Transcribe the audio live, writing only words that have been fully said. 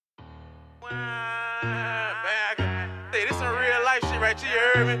Hey, this some real life shit right here, you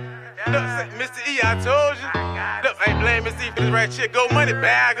heard me? Look, Mr. E, I told you. Look, I ain't blame Mr. E for this right here. Go money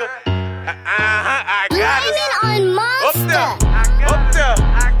bagger. I got it. On Monster. Up there.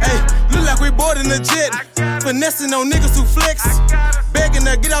 Hey, look like we boarding the jet. Finessing on niggas who flex. Begging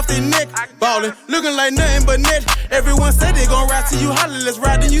to get off their neck. Ballin', looking like nothing but net. Everyone say they gon' ride till you holler, let's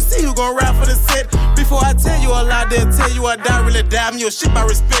ride. Then you see who gon' ride for the set. Before I tell you a lie, they'll tell you I die. Really die, me your shit by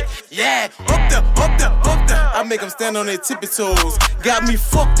respect. Yeah, up there, up there, up there. I make them stand on their tippy toes. Got me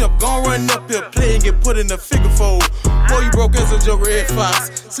fucked up, gon' run up here, play and get put in the figure fold. Boy, you broke as a Joker Red Fox.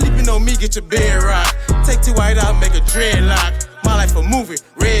 Sleeping on me, get your bed rock. Take 2 white out, make a dreadlock. My life a movie,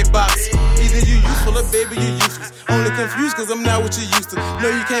 red box. Either you useful or baby you useless. Only confused cause I'm not what you used to. No,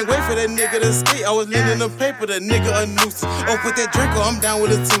 you can't wait for that nigga to skate. I was lending the paper, that nigga a nuisance. Oh, put that drink on, I'm down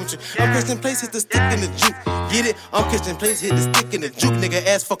with a temperature. I'm catching place, hit the stick in the juke. Get it? I'm catching place, hit the stick in the juke. Nigga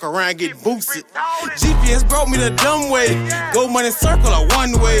ass fuck around, get boosted. GPS brought me the dumb way. Go money circle or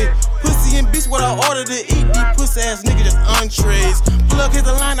one way. Pussy and beast what I ordered to eat. These pussy ass niggas just entrees. Plug hit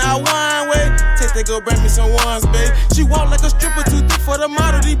the line, I wine way. Text that girl, bring me some ones, babe. She walk like a stripper, too thick for the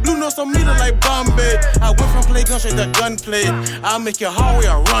model. These blue notes on me look like Bombay. I went from play gun straight to gunplay. I'll make your hallway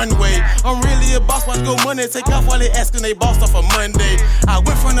a runway. I'm really a boss, watch go money. Take off while they asking they boss off a Monday. I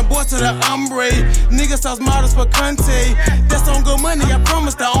went from the boy to the ombre. Niggas house models for Conte. That's on go money, I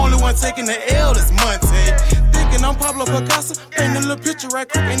promise the only one taking the L is Monte. Thinking I'm Pablo Picasso. Paint a little picture right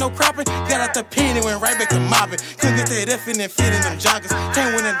quick, ain't no cropping. Got out the pen and went right back to mopping. Couldn't get that F in and fit in them joggers.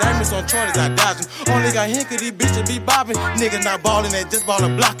 Can't win indictments on charges, I dodging. Only got hint cause these bitches be bobbing. Niggas not ballin', they just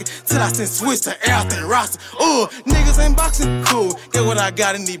ballin' blocking. Till I send switch to everything roster. Niggas ain't boxing, cool. Get what I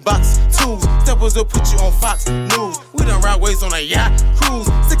got in these boxes, tools. Steppers will put you on Fox News. We done ride waves on a yacht, cruise.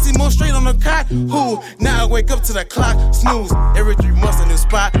 60 more straight on the cot, who? Now I wake up to the clock, snooze. Every 3 months a new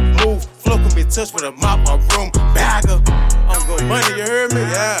spot, move. Flow can be touched with a mop or broom. Bagger, I'm gon' money, you heard me?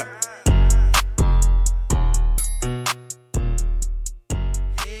 Yeah.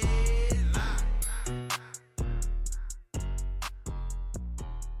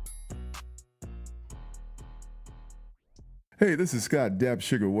 Hey, this is Scott Dap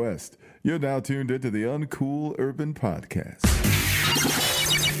Sugar West. You're now tuned into the Uncool Urban Podcast.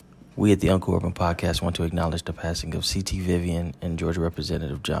 We at the Uncool Urban Podcast want to acknowledge the passing of C.T. Vivian and Georgia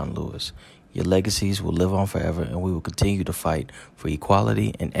Representative John Lewis. Your legacies will live on forever, and we will continue to fight for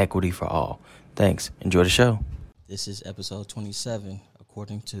equality and equity for all. Thanks. Enjoy the show. This is episode 27,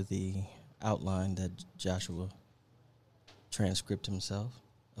 according to the outline that Joshua transcribed himself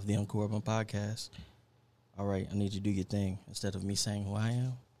of the Uncool Urban Podcast. All right, I need you to do your thing. Instead of me saying who I am,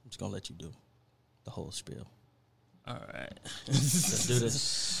 I'm just going to let you do the whole spiel. All right. Let's do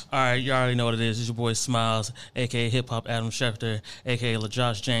this. All right, you already know what it is. It's your boy Smiles, a.k.a. Hip-Hop Adam Schefter, a.k.a.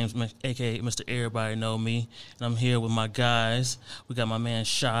 LaJosh James, a.k.a. Mr. Everybody Know Me. And I'm here with my guys. We got my man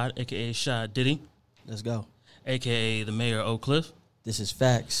Shad, a.k.a. Shad Diddy. Let's go. A.k.a. the Mayor of Oak Cliff. This is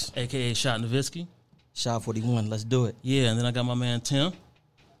Facts. A.k.a. Shad Nowitzki. Shad 41. Let's do it. Yeah, and then I got my man Tim.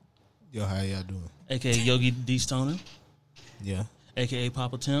 Yo, how y'all doing? A.k.a. Yogi D. Stoner. Yeah. A.k.a.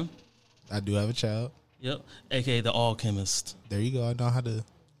 Papa Tim. I do have a child. Yep. A.k.a. the Alchemist. There you go. I know how to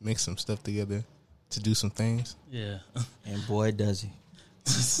mix some stuff together to do some things. Yeah. And boy, does he.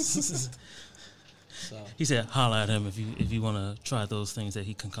 He said, holla at him if you want to try those things that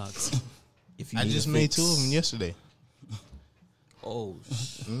he concocts. If you I need just a made fix. 2 of them yesterday. Oh,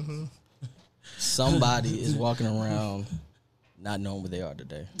 Somebody is walking around not knowing where they are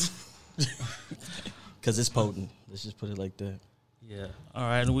today. Because it's potent. Let's just put it like that. Yeah. All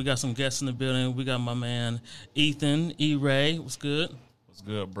right. And we got some guests in the building. We got my man Ethan E-Ray. What's good? What's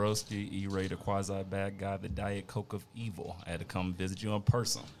good, broski? E-Ray, the quasi-bad guy, the Diet Coke of evil. I had to come visit you in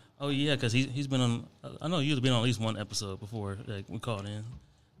person. Oh, yeah, because he's been on, I know you've been on at least one episode before like, we called in.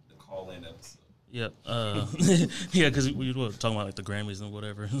 The call-in episode. Yep. Yeah, because we were talking about like the Grammys and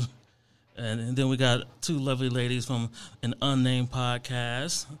whatever. And then we got 2 lovely ladies from an unnamed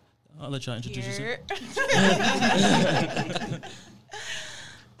podcast. I'll let y'all introduce yourself.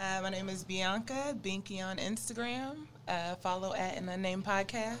 My name is Bianca, Binky on Instagram. Follow at an unnamed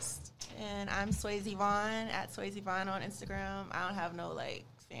podcast. And I'm Swayze Vaughn, at Swayze Vaughn on Instagram. I don't have no, like,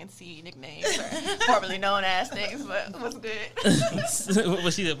 fancy nicknames or formerly known as names, but what's good?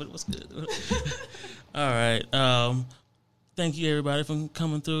 What's good? All right. Thank you, everybody, for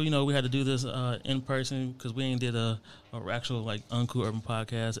coming through. You know, we had to do this in person because we ain't did a actual, like, Uncool Urban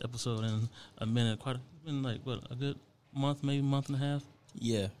Podcast episode in a minute. It's been, like, what, a good month, maybe month and a half?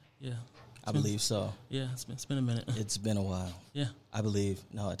 Yeah. Yeah. I believe so. Yeah, it's been a minute. It's been a while. Yeah. I believe.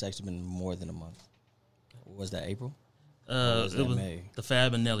 No, it's actually been more than a month. Was that April? was It that was May? the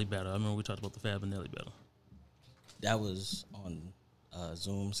Fab and Nelly battle. I remember we talked about the Fab and Nelly battle. That was on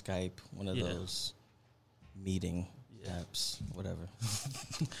Zoom, Skype, one of those meeting apps, whatever.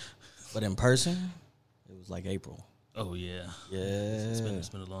 But in person, it was like April. Oh yeah, Yeah. it's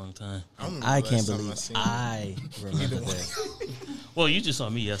been a long time. I can't believe I remember that. Well, you just saw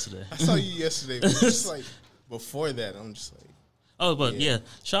me yesterday. I saw you yesterday, but just like before that, I'm just like, Oh, but yeah,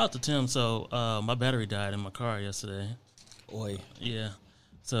 shout out to Tim. So my battery died in my car yesterday. Oi. Yeah,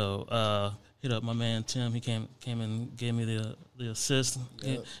 so hit up my man Tim. He came and gave me the assist,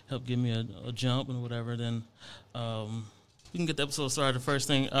 helped give me a jump and whatever. Then we can get the episode started. The first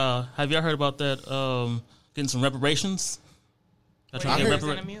thing, have y'all heard about that? Getting some reparations. Y'all trying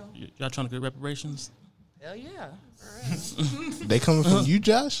to get reparations? Hell yeah. they coming from you,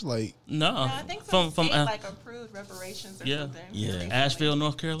 Josh? Like, No, I think from like approved reparations or something. Yeah. Asheville,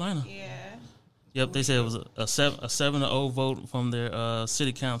 North Carolina. Yeah. Yep, they said it was a 7-0 vote from their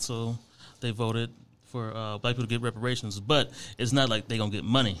city council. They voted for black people to get reparations, but it's not like they gonna get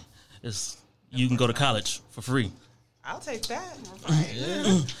money. It's you can go to college for free. I'll take that.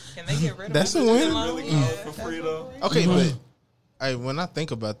 Can they get rid of that's it? a win. Really for free though. Okay, but when I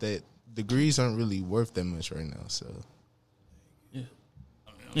think about that, degrees aren't really worth that much right now. So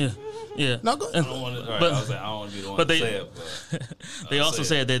Yeah. no, go I don't want to. I was like, I don't want to be the one to say it, but They also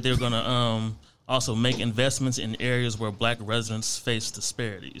said that they're going to also make investments in areas where black residents face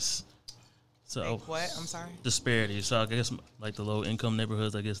disparities. So Like what? I'm sorry. disparities. So I guess like the low income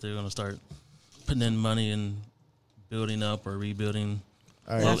neighborhoods, I guess they're going to start putting in money and building up or rebuilding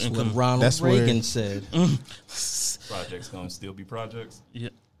all right, low That's income. what Ronald That's where- Reagan said. projects gonna still be projects. Yeah.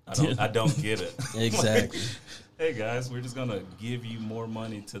 I don't get it. Exactly. Hey guys, we're just gonna give you more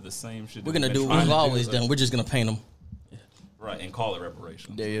money to the same shit. We're that going to we've do been what trying we've to always do, done. We're just going to paint them. right, and call it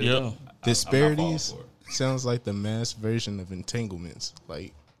reparations. There you Yep. go. disparities I'm not falling sounds like the mass version of entanglements.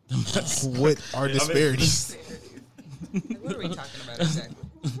 Like, what are disparities? Like, what are we talking about exactly?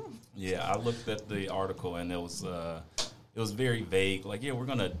 Yeah, I looked at the article and it was very vague. Like, yeah, we're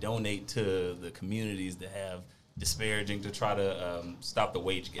gonna donate to the communities that have disparaging to try to stop the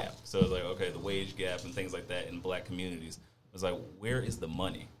wage gap. So it's like, okay, the wage gap and things like that in black communities. It was like, where is the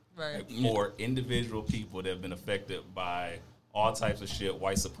money? Right. Like, for individual people that have been affected by all types of shit,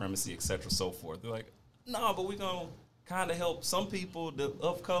 white supremacy, etc., so forth. They're like, no, but we're gonna kind of help some people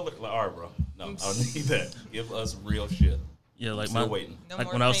of color. Like, all right, bro, no, I don't need that. Give us real shit. Yeah, like Still waiting. No like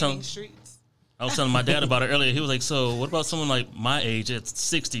more when I was painting telling streets. I was telling my dad about it earlier. He was like, "So, what about someone like my age at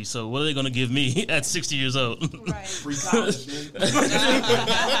 60? So, what are they going to give me at 60 years old?" Right. Free college, dude.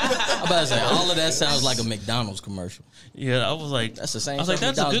 I'm about to say, all of that sounds like a McDonald's commercial. Yeah, I was like, That's the same I was like,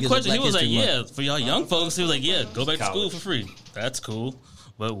 stuff that's a McDonald's good gives us question. He Black was like, History yeah, Month. for y'all young folks, he was like, yeah, go back to school College. for free. That's cool.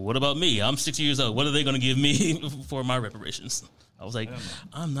 But what about me? I'm 60 years old. What are they going to give me for my reparations? I was like,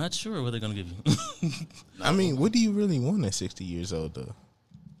 I'm not sure what they're going to give you. I mean, what do you really want at 60 years old, though?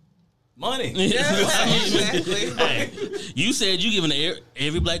 Money. Exactly. Hey, you said you giving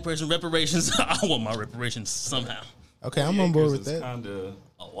every black person reparations. I want my reparations somehow. Okay, I'm on board with It's that. kind of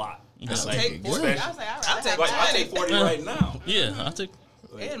a lot. That's Like, Take 40. especially- I was like, I'll take like, I 20. take 40 right now. Yeah, I'll take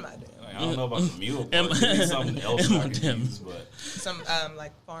And my damn. Like, I don't know about the mule And part. my- Maybe something else and I my could damn- use, but Some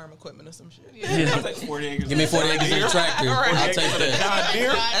like farm equipment or some shit. I'll take 40 acres. Give me 40 acres of a tractor. I'll take that. John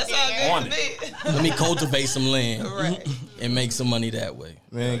Deere. That's all On good to me. Let me cultivate some land Right. and make some money that way.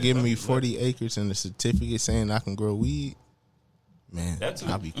 Man, give me 40 acres and a certificate saying I can grow weed. Man, That too.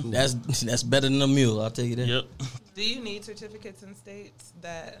 I'll be cool. That's better than a mule, I'll tell you that. Yep. Do you need certificates in states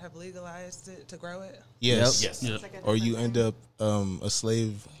that have legalized it to grow it? Yes. Yes. Yep. Or you end up a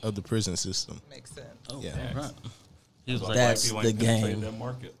slave of the prison system. Makes sense. Oh, Yeah. right. He was like, That's White people ain't the penetrated game. That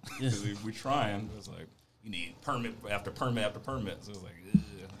market. We trying. It's like you need permit after permit after permit. So it's like, ugh,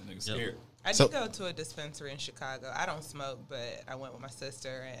 that nigga scared. I So- did go to a dispensary in Chicago. I don't smoke, but I went with my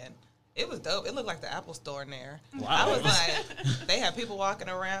sister, and it was dope. It looked like the Apple store in there. Wow. I was like, they had people walking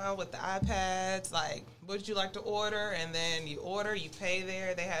around with the iPads, like, what would you like to order? And then you order, you pay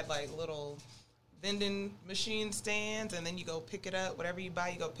there. They had like little vending machine stands, and then you go pick it up. Whatever you buy,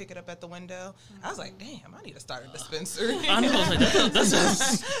 you go pick it up at the window. I was like, damn, I need to start a dispensary. I know. I was like,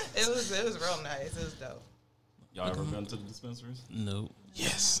 that's it was real nice. It was dope. Y'all ever been to the dispensaries? no.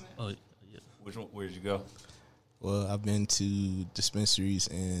 Yes. Oh, yeah. Which one? Where'd you go? Well, I've been to dispensaries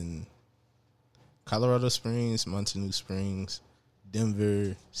in Colorado Springs, Montano Springs,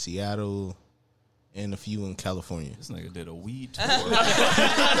 Denver, Seattle, and a few in California. This nigga did a weed tour.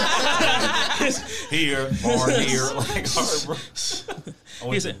 Here, bar here. Like, all right, bro. I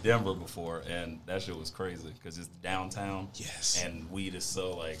went to Denver before, and that shit was crazy because it's downtown. Yes. And weed is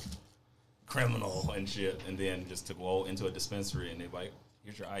so like criminal and shit, and then just to go into a dispensary and they like,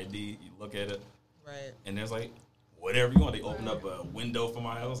 here's your ID. You look at it, Right. and there's like whatever you want. They open up a window for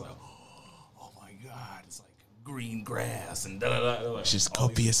my house, like, oh my god, it's like green grass and da da da. Like, Just all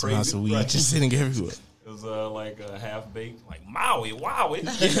these copious crazy- amounts of weed right. just sitting everywhere. It was like a half baked, like Maui, Wowie.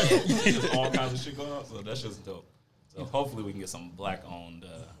 Just all kinds of shit going on. So that's just dope. So hopefully we can get some black owned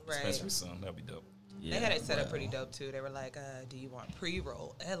dispensaries soon. That'd be dope. They had it set up pretty dope too. They were like, "Do you want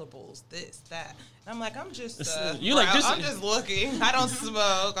pre-roll, edibles, this, that?" And I'm like, "I'm just, You like this- I'm just looking. I don't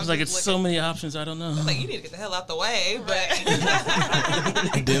smoke." It's like it's so many options. I don't know. Like, you need to get the hell out the way. But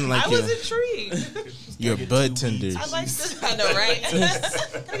Then like I was intrigued. your bud tenders. I like this. I know, right? Can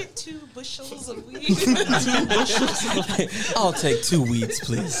I get 2 bushels of weed? I'll take 2 weeds,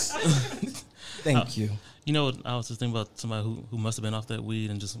 please. Thank you. You know what? I was just thinking about somebody who must have been off that weed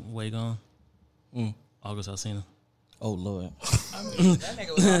and just way gone. August Alsina. Oh Lord. I mean, that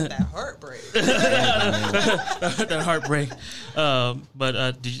nigga was off that heartbreak. That heartbreak.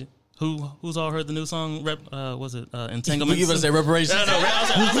 But did you? Who's all heard the new song? Was it Entanglements? You gonna say reparations? No, who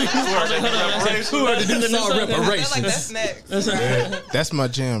heard the new song? I feel like Reparations. that's next. That's my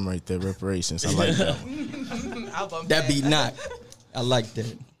jam right there, reparations. I like that. I'll bump That beat not. I like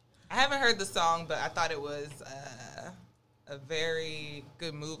that. I haven't heard the song, but I thought it was a very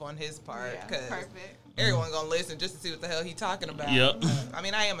good move on his part. Yeah, Cause perfect. everyone gonna listen just to see what the hell he talking about. Yep. I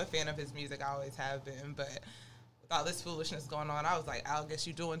mean, I am a fan of his music. I always have been, but with all this foolishness going on, I was like, I guess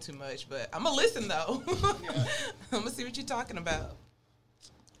you're doing too much. But I'm gonna listen though. I'm gonna see what you're talking about.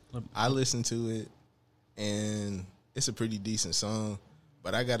 I listened to it, and it's a pretty decent song.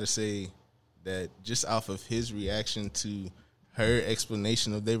 But I gotta say that just off of his reaction to her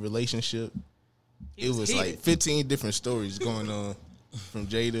explanation of their relationship, it was heated. like 15 different stories going on from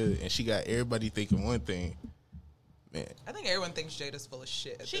Jada, and she got everybody thinking one thing. Man, I think everyone thinks Jada's full of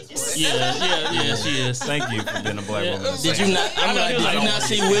shit. At this is. point. Yeah, she is. Thank you for being a black woman. Did you not? I'm like, did you not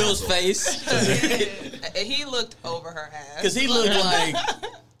see Will's face? And he looked over her ass. Because he looked like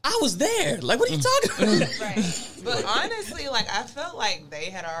I was there. Like, what are you talking about? Right. But honestly, like, I felt like they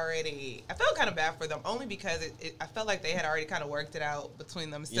had already, I felt kind of bad for them only because I felt like they had already kind of worked it out between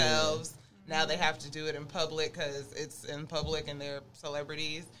themselves. Now they have to do it in public because it's in public and they're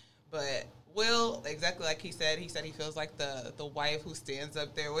celebrities. But Will, exactly like he said he feels like the wife who stands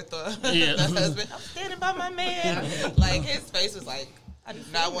up there with the, the husband. I'm standing by my man. Like, his face was like, I do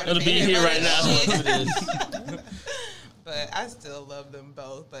not want to be here right now. But I still love them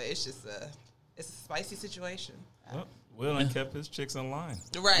both. But it's just it's a spicy situation. Well, Will and kept his chicks in line.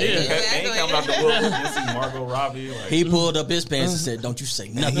 Right. They Exactly. ain't coming out the Will against Margot Robbie. Like, He pulled up his pants and said, "Don't you say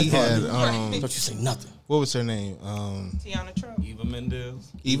nothing." he had Don't you say nothing. what was her name? Tiana Trump. Eva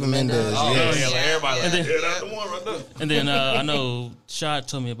Mendes. Eva Mendes. Oh, yes. yeah, like everybody like, then- yeah, that's the one right there. And then I know Shad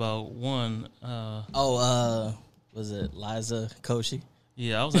told me about one. Was it Liza Koshy?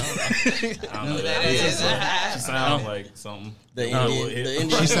 Yeah, I was. I don't know who that is. She sounds like something. The Oh, Indian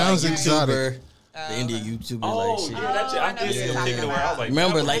She sounds YouTuber. exotic. The Indian YouTuber. Oh, like, she, yeah, that's it. I did see him kicking it where I was like,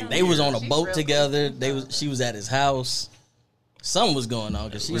 remember, that like was they was on a She's boat real together. She was at his house. Something was going on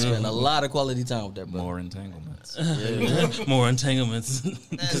because she spent a lot of quality time with that brother. more entanglements. More entanglements.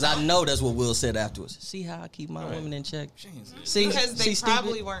 Because I know that's what Will said afterwards. See how I keep my women in check. See, Because they see,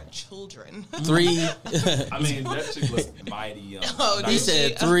 probably Stevie? weren't children. 3. I mean, that chick looked mighty young. Oh, He did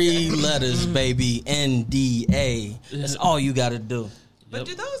said she? 3 letters, baby. NDA. That's all you got to do. But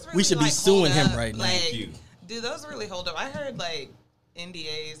do those really We should be like, suing hold him up? right now. Like, Thank you. do those really hold up? I heard like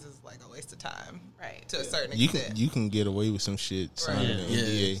NDAs is like a waste of time, Right. to a certain You extent. can get away with some shit signing an Yeah.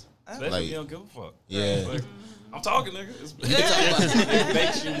 NDA. Especially Like- if you don't give a fuck. Yeah. Like, I'm talking, nigga. It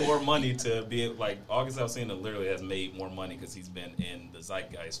makes you more money to be like August Alsina literally has made more money because he's been in the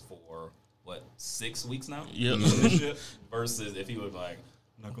zeitgeist for what 6 weeks now. Yep. This shit. Versus if he was like,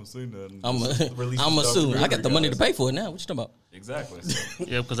 I'm not gonna say nothing. I'm Just release some a stuff sue. to I got the money to guys. pay for it now. What you talking about? Exactly. So,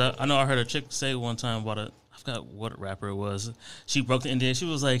 Yeah, because I know I heard a chick say one time about I forgot what rapper it was. She broke the NDA. She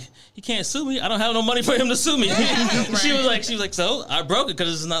was like, "He can't sue me. I don't have no money for him to sue me." She was like, "So I broke it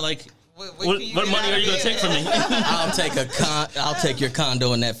because it's not like What what can you money get are you gonna out take of from it? me?" I'll take your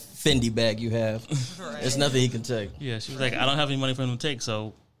condo and that Fendi bag you have. Right. There's nothing he can take. Yeah, she was like, "I don't have any money for him to take,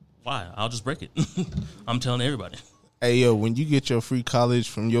 so why? I'll just break it." I'm telling everybody. Hey, yo, when you get your free college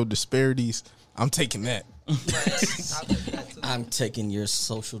from your disparities, I'm taking that. Right. I'll take that too. I'm taking your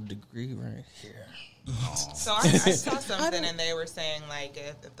social degree right here. So I saw something and they were saying like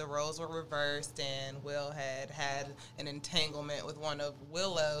if the roles were reversed and Will had an entanglement with one of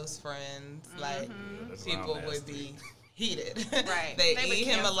Willow's friends, like That's people wild would nasty. be heated. Right. They They would eat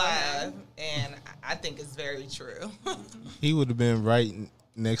him cancel alive, him. and I think it's very true. He would have been right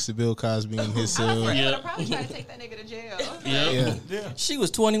next to Bill Cosby in his I was cell. like, Yeah. they'll probably try to take that nigga to jail. Yeah. She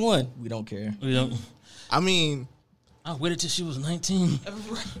was 21. We don't care. You know, I mean, I waited till she was 19.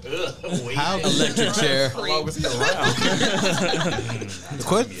 how Electric chair. How long was he around? the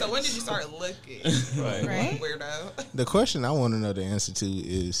question? So when did you start looking? Right? Weirdo. The question I want to know the answer to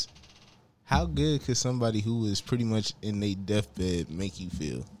is, how good could somebody who is pretty much in their deathbed make you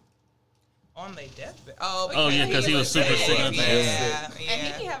feel? On their deathbed. Oh, yeah, 'cause he was super sick. Yeah, And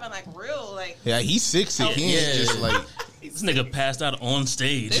he be having like real like. Yeah, he's sick. He ain't just like. This nigga passed out on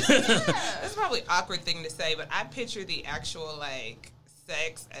stage. It's probably an awkward thing to say, but I picture the actual like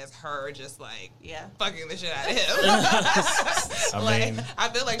sex as her just like fucking the shit out of him. I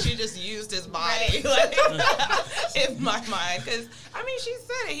feel like she just used his body like, in my mind, because I mean she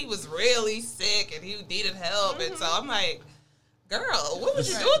said it, he was really sick and he needed help, and so I'm like, girl, what was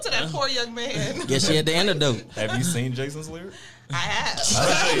you doing to that poor young man? Guess she had the antidote. Have you seen Jason's lyrics? I have.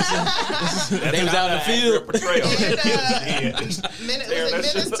 They was out in the field. Portrayal. Was it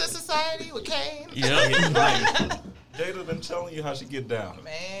Menace to Society with Kane? Yeah. Jada been telling you how she get down.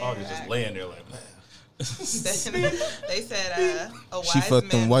 Man, August just laying there like, man. They said a wise She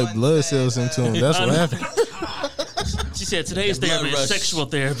fucked them man white once blood said, cells into him. That's what happened. She said today's The blood therapy is rush. sexual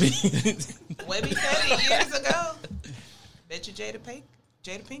therapy. Webby said it years ago. Bet you Jada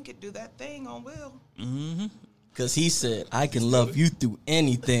Pinkett do that thing on Will. Mm-hmm. Because he said, I can love you through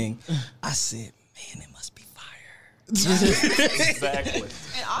anything. I said, man, it must be fire. Exactly.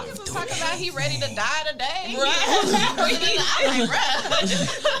 And August was talking about he ready to die today. Right. I'm like,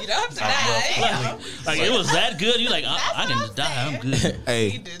 bruh, You don't have to die. Like it was that good. You like I can just die. I'm good. He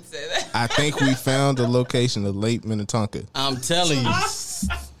Hey, did say that. I think we found the location of Lake Minnetonka. I'm telling you.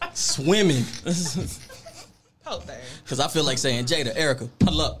 Swimming. Whole thing. Because I feel like saying, Jada, Erica,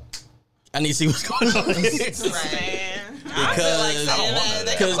 pull up. I need to see what's going on. Right.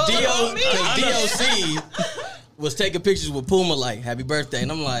 Because DOC was taking pictures with Puma like, happy birthday.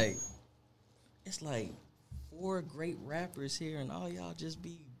 And I'm like, it's like 4 great rappers here and all y'all just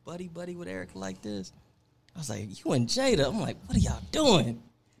be buddy with Erica like this. I was like, you and Jada. I'm like, what are y'all doing?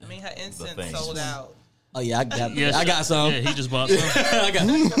 I mean, her incense thing. sold out. Oh, yeah, I got some. Yeah, he just bought some.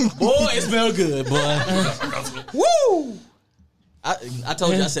 Boy, it smell good, boy. Woo! I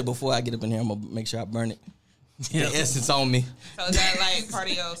told you, I said before I get up in here, I'm going to make sure I burn it. Yeah. The essence on me. So is that like part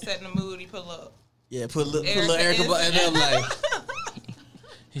of your setting the mood? You pull up. Yeah, put a little Erica Erica, and I'm like,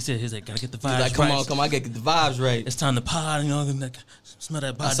 He's like, gotta get the he's vibes like, right. come on, I got to get the vibes right. It's time to pod, you know, like, smell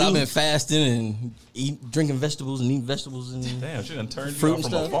that body. So I've been fasting and drinking vegetables and eating vegetables and Damn, she done turned Fruit you and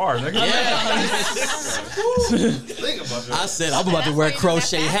out from stuff. afar. Nigga. Think about I said I'm about to wear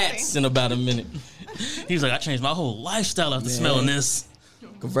crochet hats in about a minute. He's like, I changed my whole lifestyle after Man. smelling this.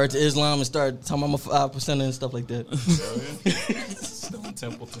 Convert to Islam and start talking about my 5% and stuff like that. Stone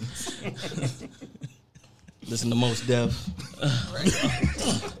Templeton. Listen to Mos Def.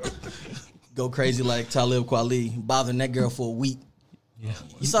 Go crazy like Talib Kweli. Bothering that girl for a week. Yeah.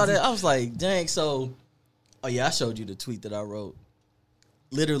 You saw that? I was like, dang. So, oh yeah, I showed you the tweet that I wrote.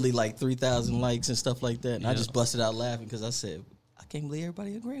 Literally like 3,000 likes and stuff like that. And I just busted out laughing because I said, I can't believe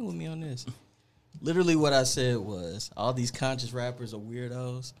everybody agreeing with me on this. Literally what I said was, all these conscious rappers are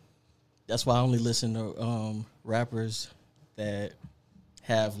weirdos. That's why I only listen to rappers that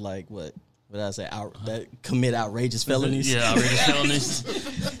have like what did I say? That commit outrageous felonies. Yeah, outrageous felonies.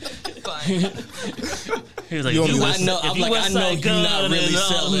 He was like, You if you only West- I know. if I'm you like, I West know Side you're not Gun really and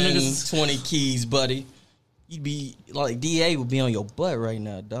all them selling niggas- 20 keys, buddy. You'd be like DA would be on your butt right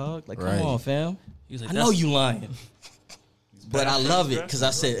now, dog. Like, Right. come on, fam. He was like, I know you lying, but I love it because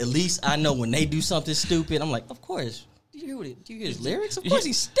I said at least I know when they do something stupid. I'm like, of course. Do you hear his lyrics? Of course,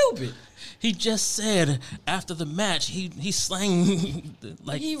 he's stupid. He just said after the match, he slang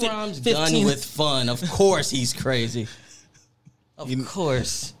like He fi- rhymes 15 gun with fun. Of course, he's crazy. Of You-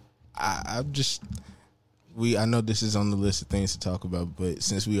 course. I know this is on the list of things to talk about, but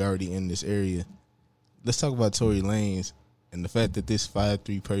since we already in this area, let's talk about Tory Lanez and the fact that this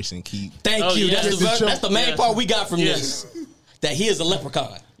 5'3" person keep. Thank Oh, you. yeah. That's the main Yeah. part we got from Yeah. this. That he is a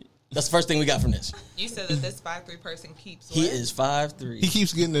leprechaun. That's the first thing we got from this. You said that this 5'3" person keeps. He what? is 5'3". He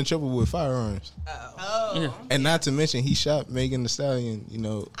keeps getting in trouble with firearms, Oh. Yeah. and not to mention he shot Megan Thee Stallion.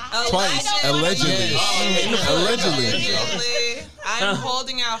 Oh, Twice I don't wanna allegedly. believe. Allegedly. Allegedly. I'm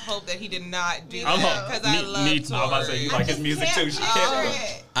holding out hope that he did not do I'm that ho- because I me- love me Tory. too. I'm about to say, you like his music too. She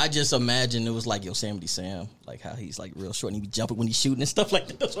can't. I just imagine it was like Yosemite Sam, like how he's like real short and he be jumping when he's shooting and stuff like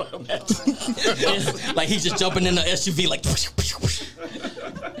that. That's what I imagine. Like he's just jumping in the SUV like,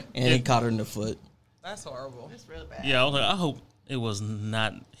 and he caught her in the foot. That's horrible. It's real bad. Yeah, I was like, I hope it was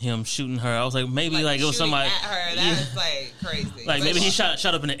not him shooting her. I was like, maybe like it was somebody at her. That's like crazy. Like But maybe he shot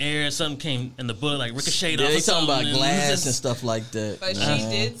up in the air and something came and the bullet like ricocheted off. They or talking something about glass and stuff like that. But she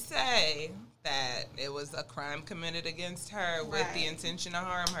did say that it was a crime committed against her with the intention to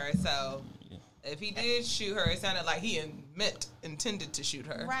harm her. So if he did shoot her, it sounded like he intended to shoot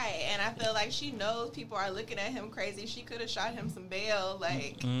her. Right, and I feel like she knows people are looking at him crazy. She could have shot him some bail,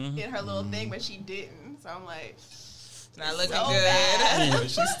 like, in her little thing, but she didn't. So I'm like, it's not looking so good. bad. But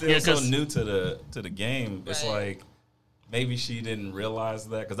she's still so new to the game. It's like maybe she didn't realize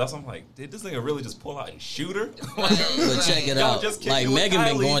that because that's what I'm like. Did this nigga really just pull out and shoot her? But check it out. Like Megan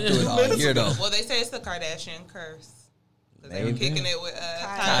been going through it all year though. Well, they say it's the Kardashian curse. They were kicking it with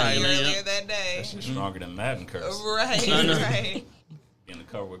Kylie earlier that day. She's stronger than Madden curse. Right, right. In the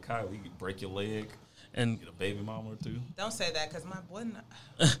cover with Kylie, you could break your leg and get a baby mama or two. Don't say that because my boy,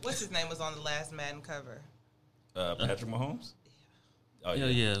 what's his name, was on the last Madden cover. Patrick Mahomes? Oh,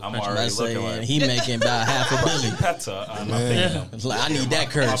 yeah. I'm already looking like he making about $500 million. I'm not thinking him. It's like, I need that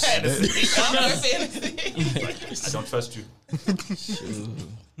curse. I don't trust you.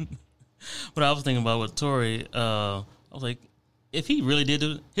 But I was thinking about with Tory. I was like, if he really did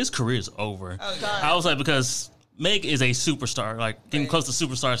it, his career is over. Oh, God. I was like, because Meg is a superstar, like getting close to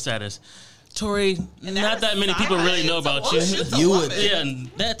superstar status. Tory, not that many people really know about you. You would, yeah, and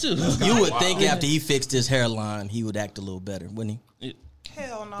that too. You would think after he fixed his hairline, he would act a little better, wouldn't he?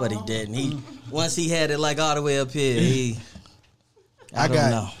 Hell no. But he didn't. Once he had it like all the way up here, I don't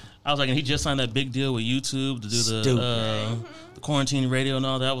know. I was like, and he just signed that big deal with YouTube to do the quarantine radio and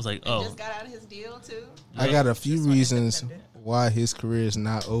all that. I was like, He just got out of his deal too. I got a few reasons why his career is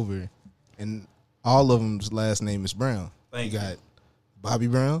not over, and all of them's last name is Brown. You got Bobby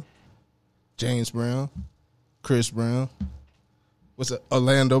Brown, James Brown, Chris Brown. What's it?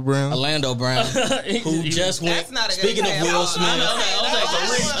 Orlando Brown. Who just went. Speaking of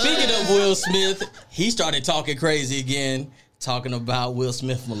Will Smith, he started talking crazy again. Talking about Will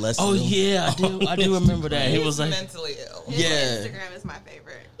Smith molesting him. Yeah, I do remember that. He was like mentally ill. His Instagram is my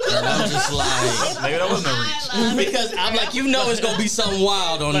favorite. And I'm just like, maybe that wasn't a reach. Because I'm like, it's gonna be something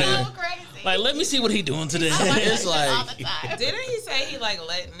wild on there. Like, let me see what he doing today. It's like, didn't he say he like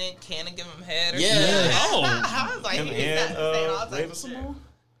let Nick Cannon give him head? Or I was like, Him he's not saying all the Raven Simone?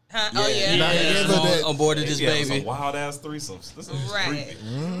 Huh? Oh yeah. On board of this baby. Some wild ass threesomes. This is right.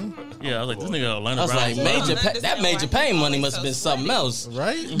 Yeah, I was like, this nigga Orlando I was Brown. like, that Major Payne money must have been something else,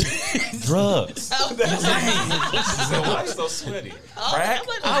 right? Drugs. Why so sweaty? Crack?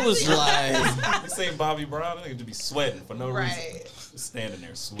 I was like, you seen Bobby Brown? That nigga just be sweating for no reason. Just standing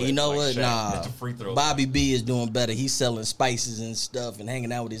there sweating. You know like what? Shaq Nah. at the free throw Bobby line. B is doing better. He's selling spices and stuff and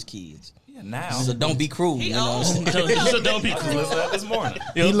hanging out with his kids. Yeah, now. So don't be cruel. You know what I'm saying? So don't be I cruel. listened to that this morning.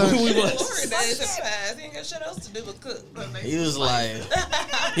 He learned- who he Days was. have passed. He ain't got shit else to do but cook. He was like,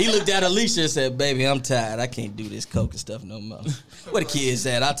 he looked at Alicia and said, "Baby, I'm tired. I can't do this coke and stuff no more." Where the kids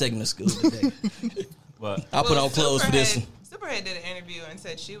at? I'll take them to school today. But I'll put on clothes for this one. Superhead did an interview and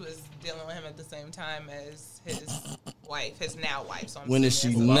said she was dealing with him at the same time as his wife, his now wife. So I'm When is she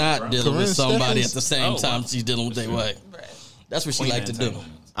assuming not dealing with Corinne somebody Stephens? at the same time she's dealing with their wife? that's That's what she like to do.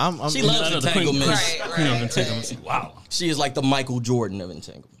 I'm She loves entanglements. right. wow. She is like the Michael Jordan of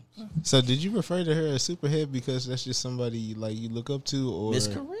entanglement. So did you refer to her as Superhead because that's just somebody like you look up to, or Miss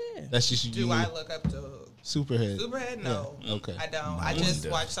Corinne. that's just you? Do I look up to Superhead? Superhead? No. Yeah. Okay. I don't. I just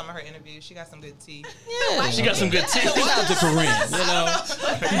watched some of her interviews. She got some good tea. She got some good teeth. Shout out to Corinne. You know,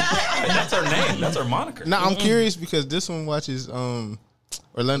 That's her name. That's her moniker. Now I'm curious because this one watches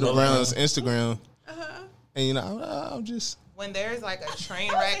Orlando Brown's Instagram, and you know I'm just. When there's like a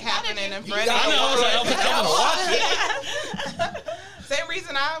train wreck happening in front of I you. know. I was like, Same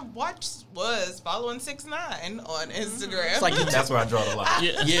reason I was following 6ix9ine on Instagram. it's like That's where I draw the line.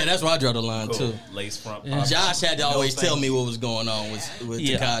 yeah, that's where I draw the line Cool. too. Lace front. Yeah. pocket. Josh had to always No tell thank me you. what was going on with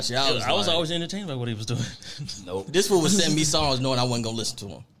Tekashi. I was like, always entertained by what he was doing. Nope. This fool was sending me songs knowing I wasn't gonna listen to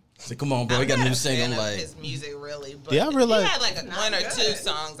him. I said, "Come on, bro, we got a new single." I'm like, his music really, but Yeah, I realize- he had like one or two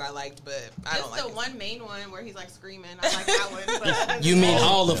songs I liked, but I don't Just like the it. one main one where he's like screaming. I like that one. But you mean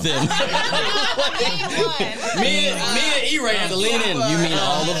all of them? me and E-Ray had to lean in. You mean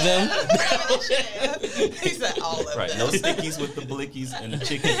all of them? He said all of Right. them. No stickies with the blickies and the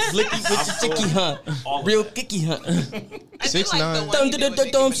chickens. Blicky with the sticky hunt, All of real that. kicky hunt. I do like the 6ix9ine. one he did with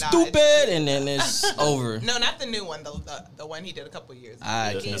Nicki Minaj. Stupid, and then it's over. No, not the new one. The one he did a couple years ago.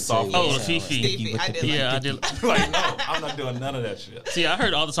 I The can't soft- say Oh, what the it Fifi. sounds Fifi, like. I did Yeah, I like did. Like, no, I'm not doing none of that shit. See, I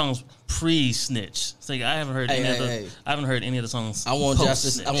heard all the songs pre-snitch. So I haven't heard any of the. hey. I haven't heard any of the songs. I want Josh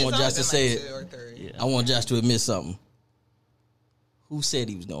post-snitch. to. I want Josh to say It's it. only been like 2 or 3. I want Josh to admit something. Who said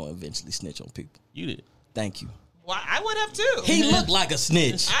he was going to eventually snitch on people? You did. Thank you. Well, I would have too. He looked like a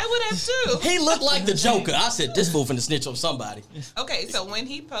snitch. I would have too. He looked like the Joker. I said, this fool finna snitch on somebody. Okay, so when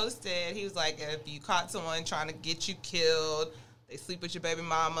he posted, he was like, if you caught someone trying to get you killed, they sleep with your baby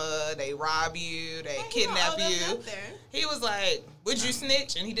mama, they rob you, they kidnap you. He was like, would you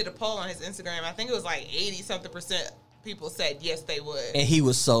snitch? And he did a poll on his Instagram. I think it was like 80-something% people said yes, they would. And he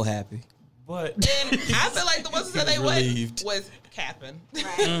was so happy. But and I feel like the ones that they relieved. was capping.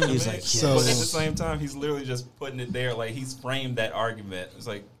 Right. He was like, yes. But at the same time, he's literally just putting it there. Like, he's framed that argument. It's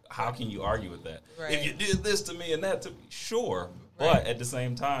like, how can you argue with that? Right. If you did this to me and that to me, sure. But at the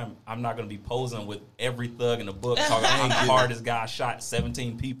same time, I'm not going to be posing with every thug in the book talking about I'm the hardest guy, shot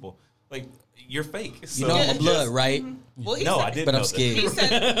 17 people. Like, you're fake. So You know I'm a blood, right? Well, he no, said, I didn't But know I'm scared. He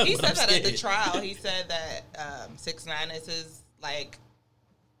said I'm that at the scared. trial. He said that 6ix9ine is his, like,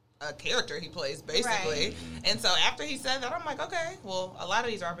 a character he plays, basically. Right. And so after he said that, I'm like, okay, well, a lot of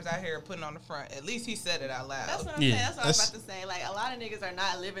these rappers out here are putting on the front. At least he said it out loud. That's what I'm Yeah. saying. That's what I was about to say. Like, a lot of niggas are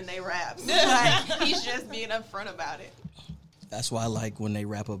not living their raps. Like, he's just being upfront about it. That's why I like when they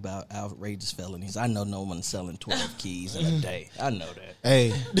rap about outrageous felonies. I know no one's selling 12 keys in a day. I know that.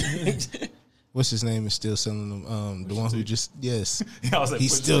 Hey, what's his name is still selling them? The one who just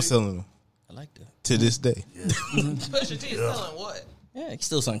he's still selling them I like that. to this day. Pusha T is selling what? Yeah, he's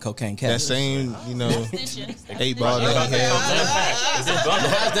still selling cocaine That caps. same, Snitching. 8 ball that he had.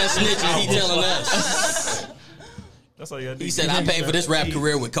 How's that snitching he telling us? That's all you got to do. He said, I paid for this rap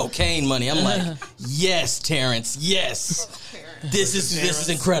career with cocaine money. I'm like, yes, Terrence, yes. This is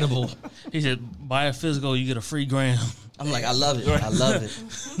incredible. He said, buy a physical, you get a free gram. I'm like, I love it. I love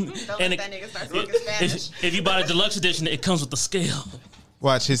it. Don't And let that nigga start speaking Spanish. If you buy the deluxe edition, it comes with the scale.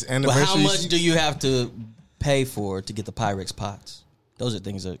 Watch his But anniversary. how much do you have to pay for to get the Pyrex pots? Those are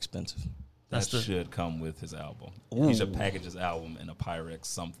things that are expensive. That should come with his album. He should package his album in a Pyrex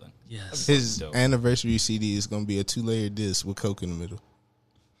something. Yes. His Dope. anniversary CD is going to be a 2-layer disc with coke in the middle.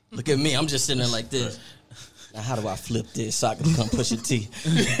 Look at me. I'm just sitting there like this. Now, how do I flip this so I can become Pusha T?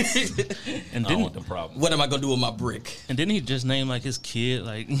 And I don't want the problem. What am I going to do with my brick? And didn't he just name like his kid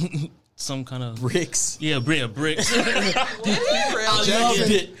like some kind of Bricks. Yeah, bricks. Did he really? I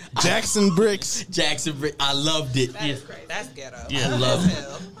loved it. Jackson Bricks. Jackson Brick. I loved it. That is great. That's ghetto. Yeah. I love it.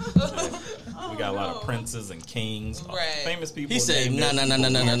 Hell. We got a lot of princes and kings, Right. famous people. He said, named no, their no, no,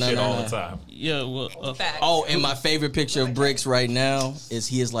 no, people no, no, shit no, all no. the time. Yeah, well, Facts. Oh, and my favorite picture of Bricks right now is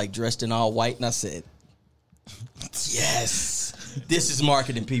he is like dressed in all white, and I said, yes, this is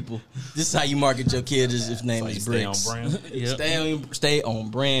marketing, people. This is how you market your kid. Is his name So you is stay on Bricks. brand. Yep. Stay on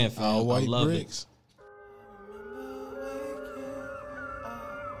brand, fam. All white I love bricks.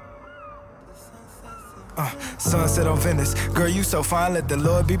 Sunset on Venice. Girl, you so fine, let the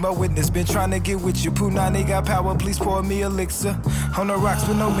Lord be my witness. Been trying to get with you. Punani got power, please pour me elixir. On the rocks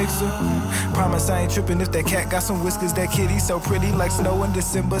with no mixer. Promise I ain't tripping if that cat got some whiskers. That kitty so pretty like snow in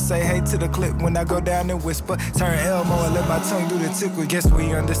December. Say hey to the clip when I go down and whisper. Turn Elmo and let my tongue do the tickle. Guess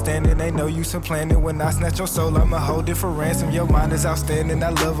we understand it, ain't no use in planning. When I snatch your soul, I'ma hold it for ransom. Your mind is outstanding, I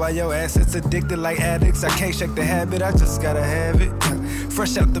love all your assets. Addicted like addicts, I can't shake the habit, I just gotta have it.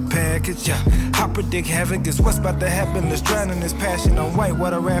 Fresh out the package, yeah. I predict havoc is what's about to happen. Let's drown in this passion on white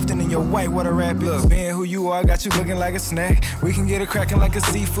water rafting in your white water rapids. Look, being who you are, got you looking like a snack. We can get it cracking like a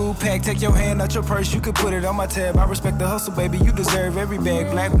seafood pack. Take your hand out your purse, you can put it on my tab. I respect the hustle, baby, you deserve every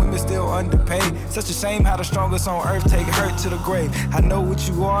bag. Black women still underpaid. Such a shame how the strongest on earth take hurt to the grave. I know what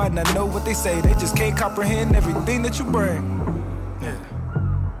you are and I know what they say. They just can't comprehend everything that you bring.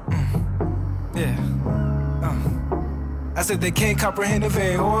 Yeah. I said they can't comprehend the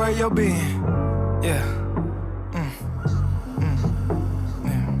very aura of your being. Yeah.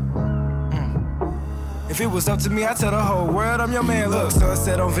 If it was up to me, I'd tell the whole world I'm your man. Look,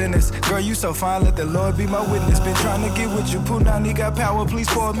 sunset on Venice. Girl, you so fine, let the Lord be my witness. Been trying to get with you. Punani got power, please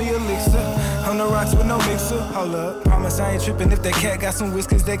pour me elixir. On the rocks with no mixer. Hold up. Promise I ain't tripping if that cat got some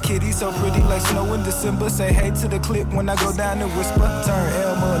whiskers. That kitty so pretty like snow in December. Say hey to the clip when I go down and whisper. Turn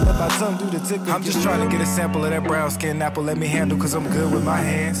Elmo and let my tongue do the tickle. I'm just trying to get a sample of that brown skin apple. Let me handle, cause I'm good with my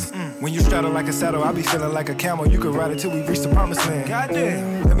hands. When you straddle like a saddle, I be feeling like a camel. You can ride it till we reach the promised land.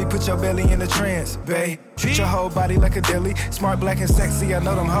 Goddamn. Let me put your belly in a trance, babe. Treat your whole body like a deli. Smart, black, and sexy. I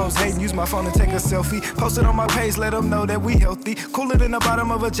know them hoes hating. Use my phone to take a selfie. Post it on my page, let them know that we healthy. Cooler than the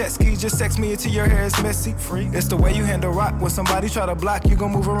bottom of a jet ski. Just sex me until your hair is messy. Free. It's the way you handle rock. When somebody try to block, you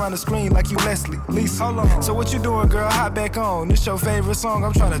gon' move around the screen like you Leslie. Lisa. Hold on. So what you doing, girl? Hop back on. This your favorite song.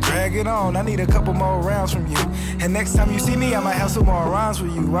 I'm trying to drag it on. I need a couple more rounds from you. And next time you see me, I might have some more rhymes for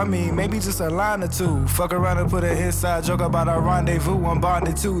you. I mean, maybe just a line or two. Fuck around and put an inside joke about our rendezvous. I'm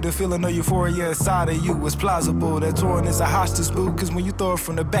bonded to the feeling of euphoria inside of you. It's plausible that touring is a hostage boo. Cause when you throw it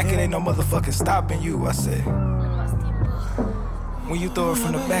from the back, it ain't no motherfucking stopping you. I said. When you throw it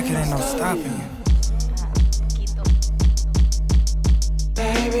from the back, it ain't no stopping you.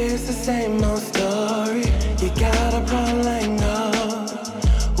 Baby, it's the same old story. You got a problem, like no.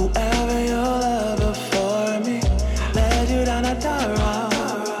 Whoever you love before me led you down a dark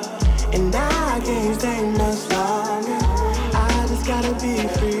road, and I can't stay much longer. I just gotta be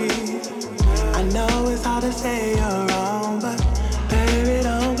free. I know it's hard to say you're wrong, but baby,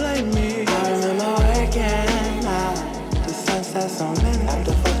 don't blame me. I remember waking up, the sunset's on midnight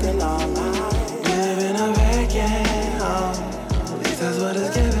after fucking long night. Living a vacant home, at least that's what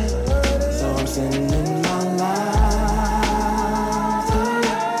it's given. So I'm sending my life to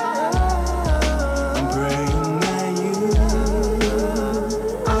you. I'm praying that you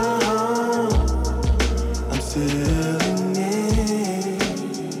are home. I'm sealing it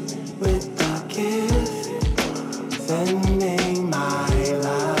with a kiss, sending my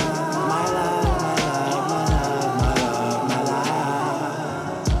love, my love, my love, my love, my love.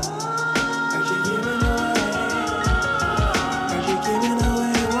 Heard you giving away, heard you giving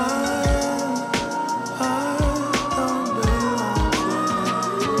away what don't belong to you.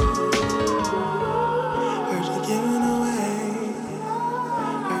 Heard you giving away,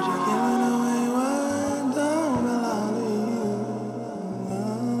 heard you giving away what don't belong to you.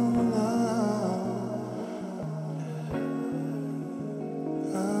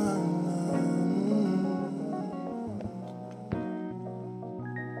 Oh,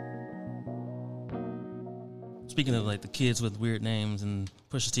 Speaking of like the kids with weird names and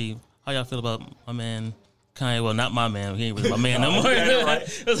Pusha T, how y'all feel about my man Kanye? Well, not my man. He ain't really my man no more. Yeah,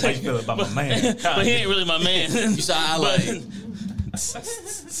 right. How you feel about my man? But he ain't really my man. You saw I like.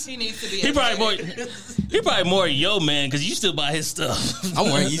 He needs to be. He probably more yo man because you still buy his stuff.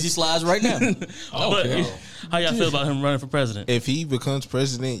 I'm wearing Easy Slides right now. But how y'all feel about him running for president? If he becomes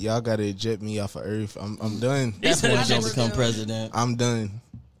president, y'all gotta eject me off of Earth. I'm done. That's when he's gonna become president. I'm done.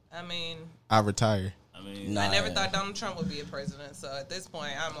 I mean, I retire. I never thought Donald Trump would be a president. So at this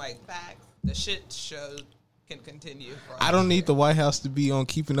point, I'm like, Facts. the shit show can continue. I don't need the White House to be on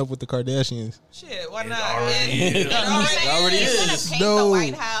Keeping Up with the Kardashians. Shit, why not? It already is. Paint the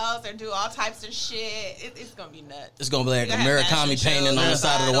White House or do all types of shit. It's gonna be nuts. It's gonna be like a Murakami painting on the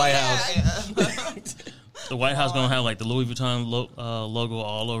side of the White House. The White House gonna have like the Louis Vuitton logo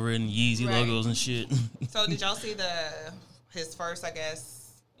all over it and Yeezy logos and shit. So did y'all see his first, I guess,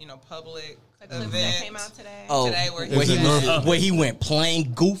 public event that came out today? Today where he went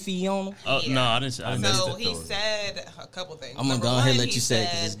plain goofy on him. Oh no, I didn't. So he said a couple things. I'm gonna go ahead and let you say it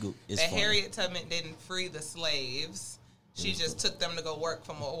because it's that funny. Harriet Tubman didn't free the slaves. She just took them to go work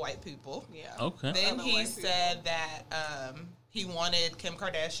for more white people. Yeah. Okay. Then he said that he wanted Kim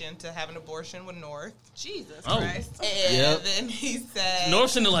Kardashian to have an abortion with North. Jesus Christ. And then he said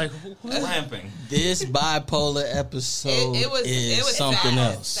North's into like lamping. This bipolar episode it was something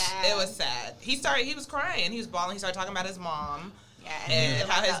sad. else. It was sad. He was crying. He was bawling. He started talking about his mom. Yeah, and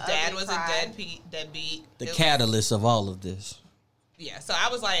how his dad was cry. a deadbeat. The catalyst of all of this. Yeah, so I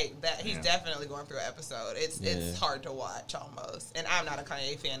was like, that he's definitely going through an episode. It's hard to watch almost, and I'm not a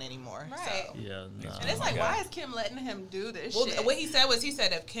Kanye fan anymore. Right. So. Yeah. No. And it's like, why is Kim letting him do this Well, shit? what he said was,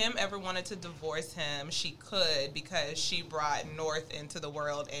 if Kim ever wanted to divorce him, she could because she brought North into the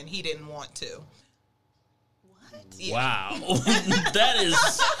world and he didn't want to. Yeah. Wow, that is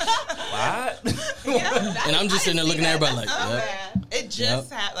what? And I'm just sitting there looking at everybody like, It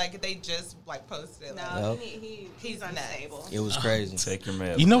just had they just posted it. No, Yep. he's unstable. It was crazy. Take your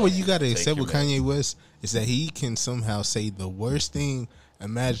man. You know what you got to accept with Kanye West is that he can somehow say the worst thing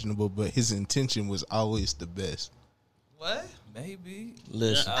imaginable, but his intention was always the best. What? Maybe.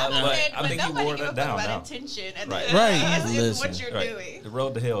 Listen. I think he wore that down now. Intention at Right. the end. Right. That's what you're doing. The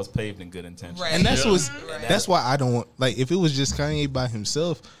road to hell is paved in good intention. Right. And that's why I don't want, if it was just Kanye by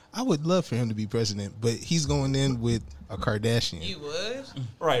himself, I would love for him to be president, but he's going in with a Kardashian. You would?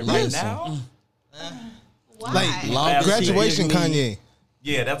 Right Listen. now? Why? Like graduation Kanye.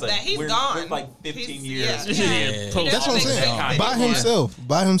 Yeah, that's he's we're gone. like 15 years. Yeah. That's what I'm saying. By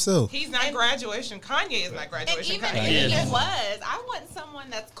himself. He's not graduation. Kanye is not graduation. And even if he was, I want someone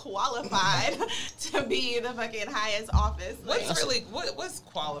that's qualified to be the fucking highest office. What's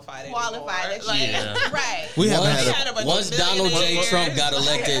qualified? Qualified, anymore? Right. We haven't had a bunch once of Donald J. millionaires. Trump got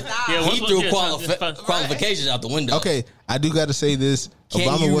elected, he threw qualifications out the window. Okay, I do got to say this. Can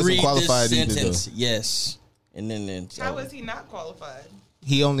Obama you wasn't read qualified this either, sentence? though. Yes. And then How was he not qualified?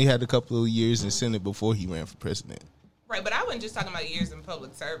 He only had a couple of years in Senate before he ran for president. Right, but I wasn't just talking about years in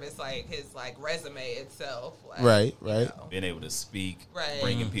public service, like his like resume itself. Like, Right. Being able to speak, Right.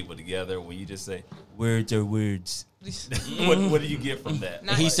 bringing people together. When you just say words are words, what do you get from that?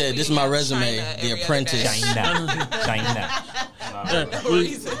 He said, "This is my resume, The Apprentice." China.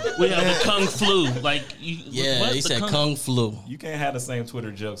 We have the Kung Flu. Like, he said Kung Flu. You can't have the same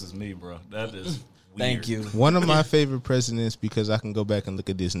Twitter jokes as me, bro. That is weird. Thank you. One of my favorite presidents, because I can go back and look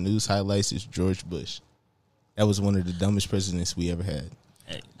at this news highlights, is George Bush. That was one of the dumbest presidents we ever had.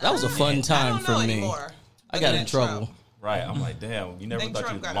 That was a fun time for me. I got in trouble. Right, I'm like, damn, you never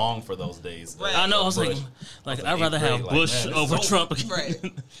thought you'd long for those days. Right. I know. I was like I'd rather have Bush over Trump. Right.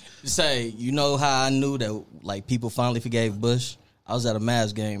 Say, you know how I knew that like people finally forgave Bush? I was at a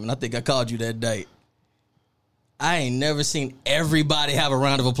Mavs game, and I think I called you that day. I ain't never seen everybody have a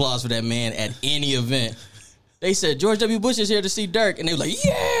round of applause for that man at any event. They said, George W. Bush is here to see Dirk. And they were like,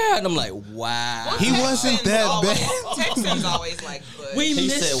 yeah. And I'm like, wow. Well, He wasn't that bad. Texans always like Bush. We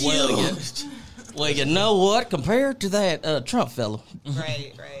miss you. Well, you know what? Compared to that Trump fellow.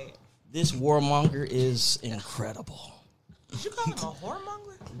 Right. This warmonger is incredible. Did you call him a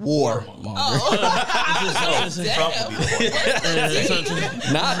whoremonger? Warmonger. Nah,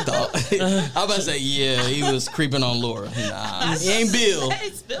 I thought. I was about to say, yeah, he was creeping on Laura. Nah, he ain't Bill.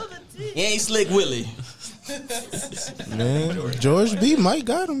 He ain't Slick Willie. Man, George B. Mike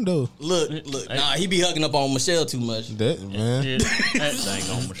got him though. Look. Nah, he be hugging up on Michelle too much. That man.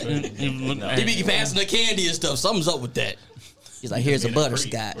 He be passing the candy and stuff. Something's up with that. He's like, here's a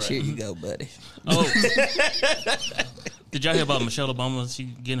butterscotch. Right. Here you go, buddy. Oh. Did y'all hear about Michelle Obama? She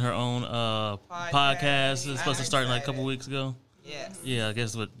getting her own podcast. It's supposed to start like a couple weeks ago. Yes. Yeah, I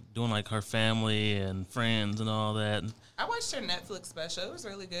guess with doing like her family and friends and all that. I watched her Netflix special. It was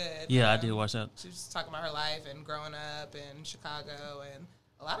really good. Yeah, I did watch that. She was talking about her life and growing up in Chicago and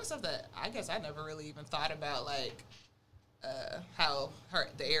a lot of stuff that I guess I never really even thought about, like how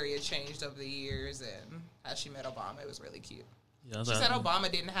the area changed over the years and how she met Obama. It was really cute. Yeah, she said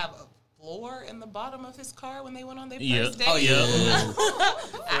Obama didn't have a floor in the bottom of his car when they went on their first date. Oh, yeah.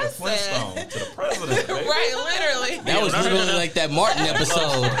 I Flintstone said, to the president. Baby. right, literally. That was literally like that Martin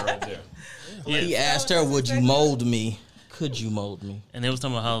episode. Right there. He asked her, would you mold me? Could you mold me? And they was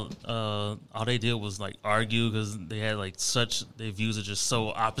talking about how all they did was like argue because they had like their views are just so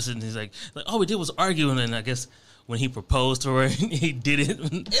opposite. And he's like all we did was argue. And then I guess when he proposed to her, he did it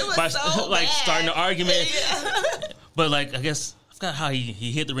was by so like bad. starting an argument. Yeah. But like I guess I forgot how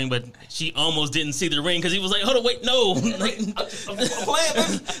he hit the ring, but she almost didn't see the ring because he was like, hold on, wait, no. Like, I'm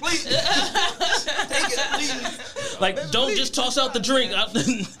playing, please. Take it, please. Like, don't just toss out the drink.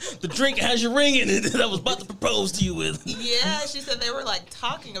 The drink has your ring in it that I was about to propose to you with. Yeah, she said they were like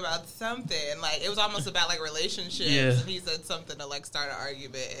talking about something. Like it was almost about like relationships. Yeah. And he said something to like start an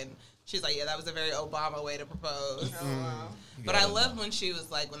argument and she's like, yeah, that was a very Obama way to propose. Oh, wow. But I loved when she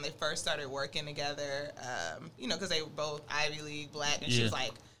was like, when they first started working together, because they were both Ivy League black. And she was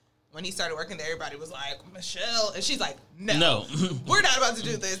like, when he started working there, everybody was like, Michelle. And she's like, no. We're not about to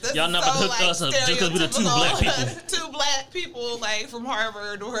do this. This Y'all is not so, about to hook like, us up just because we're the two black people. Two black people, like, from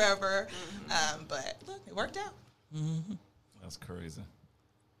Harvard or wherever. But look, it worked out. Mm-hmm. That's crazy.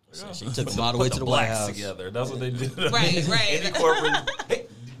 She took them all the way to the White House. Together. That's what they do. Right. Any corporate. Hey,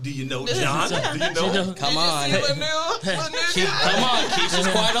 do you know John? Do you know? Come on. Did you see Lanu? Come on, Keisha's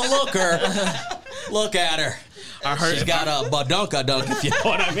quite a looker. Look at her. I heard she's got a badunka dunk, if you know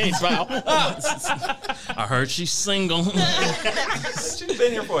what I mean, pal. I heard she's single. She's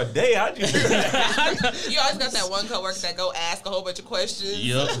been here for a day. How'd you do that? You always got that one coworker that go ask a whole bunch of questions.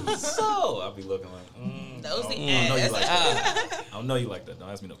 Yep. So I'll be looking like, nosy I know you ass. like that. I don't know you like that. Don't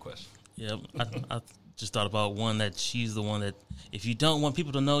ask me no question. Yep. I just thought about one that she's the one that if you don't want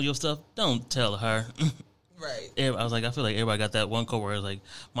people to know your stuff, don't tell her. Right. I was like, I feel like everybody got that one coworker. Like,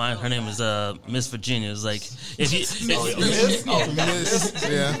 her name is Miss Virginia. It's like, if you, Miss,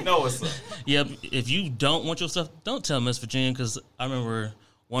 yeah. You know what's up. Yep. If you don't want your stuff, don't tell Miss Virginia. Because I remember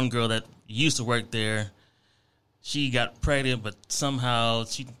one girl that used to work there. She got pregnant, but somehow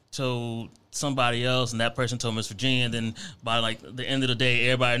she told somebody else, and that person told Miss Virginia. And then by like the end of the day,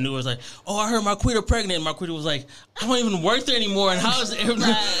 everybody knew. It was like, oh, I heard Marquita pregnant. And Marquita was like, I don't even work there anymore. And how is it?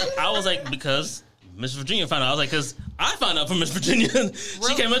 I was like, because Miss Virginia found out. I was like, because I found out from Miss Virginia.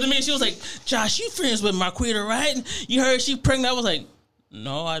 She came up to me and she was like, Josh, you friends with Marquita, right? You heard she pregnant? I was like,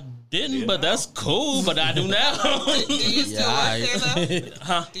 no, I didn't, but that's cool. But I do now. Do you still work there, though?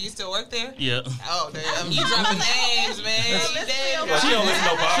 Huh? Do you still work there? Yeah. Oh, damn. You dropping names, man. She don't listen to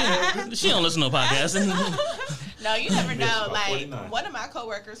no podcast. She don't listen to no podcast. No, you never know. Like, 49. one of my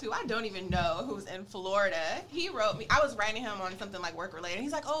coworkers who I don't even know, who's in Florida, he wrote me. I was writing him on something like work related.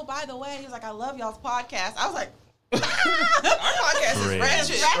 He's like, oh, by the way, he's like, I love y'all's podcast. I was like, Our podcast is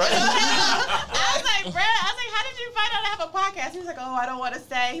ratchet. I was like, Brad, how did you find out I have a podcast? He was like, oh, I don't want to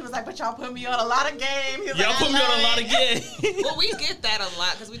say. He was like, but y'all put me on a lot of game. Y'all put me on a lot of game. Well, we get that a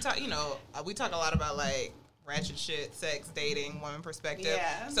lot because we talk, we talk a lot about like ratchet shit, sex, dating, woman perspective.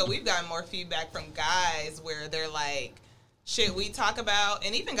 Yeah. So we've gotten more feedback from guys where they're like, shit we talk about,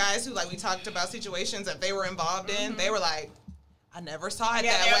 and even guys who like we talked about situations that they were involved in, they were like, I never saw it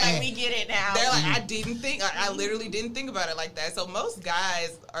that way. Like, we get it now. They're like, I literally didn't think about it like that. So most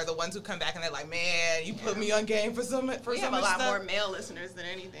guys are the ones who come back and they're like, man, you put me on game for some we have a lot more male listeners than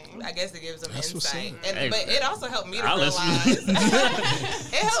anything. I guess it gives them That's insight. Hey, but it also helped me to realize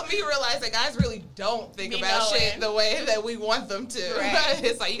it helped me realize that guys really don't think about shit the way that we want them to. Right.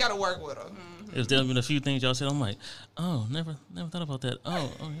 It's like you gotta work with them. If there's been a few things y'all said, I'm like, oh, never thought about that.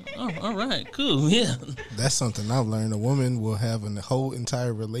 Oh, all right, cool, yeah. That's something I've learned. A woman will have a whole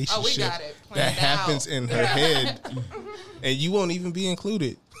entire relationship that happens in her head, and you won't even be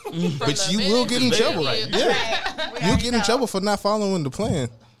included. But you will get in trouble. Yeah, you'll get in trouble for not following the plan,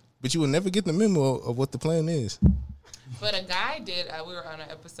 but you will never get the memo of what the plan is. But a guy did, we were on an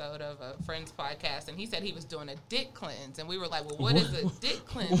episode of a friend's podcast, and he said he was doing a dick cleanse. And we were like, well, what is a dick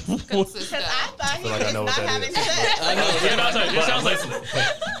cleanse consist of? I thought he was not having sex. It sounds like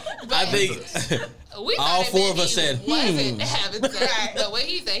I think all four of us said, wasn't having sex. But what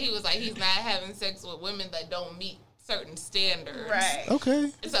he said, he was like, he's not having sex with women that don't meet certain standards. Right.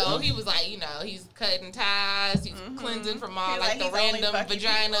 Okay. So he was like, he's cutting ties, he's cleansing from all like the random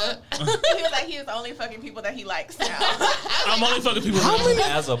vagina. He was like, he is only fucking people that he likes now. I'm only fucking people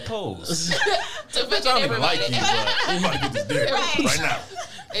as opposed to fucking everybody. Like you, but I'm about to get this dick right now.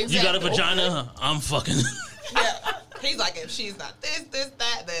 Exactly. You got a vagina? I'm fucking. Yeah. He's like, if she's not this,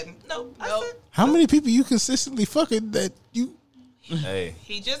 that, then nope. How many people you consistently fucking that you? Hey.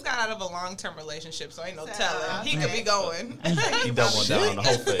 He just got out of a long-term relationship, so ain't no telling. He could be going. He doubling down on the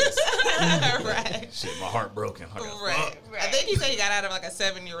whole face. Right. Shit, my heart broken. Right. I think he said he got out of like a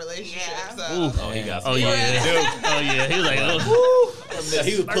 7-year relationship. Yeah. So. Oh, he got some. Oh, yeah. He was like,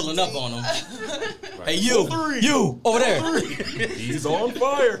 he was pulling up on him. Hey, you over there. He's on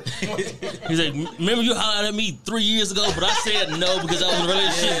fire. He's like, remember you hollered at me 3 years ago, but I said no because I was in a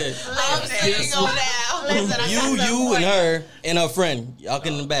relationship. I'm single now. Listen, you and her and her friend. Y'all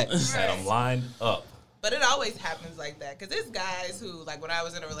get in the back. Had them lined up. But it always happens like that. Because there's guys who, like, when I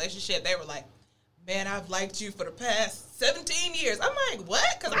was in a relationship, they were like, man, I've liked you for the past 17 years. I'm like,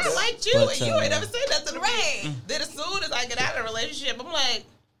 what? Because I liked you and you ain't never said nothing to me. Then as soon as I get out of the relationship, I'm like,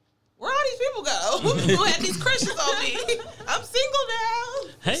 where all these people go? Who had these crushes on me? I'm single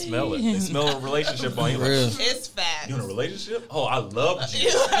now. Hey. Smell it. They smell a relationship on you. Like, it's facts. You in a relationship? Oh, I loved you.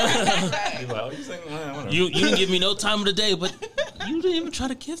 You're like, oh, you single? Whatever. You didn't give me no time of the day, but you didn't even try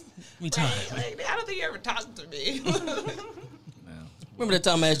to give me time. Like, I don't think you ever talked to me. Remember that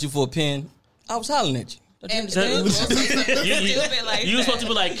time I asked you for a pen? I was hollering at you. And you was supposed to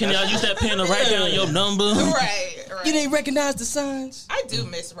be like, can y'all use that pen to write down your number? Right. You didn't recognize the signs? I do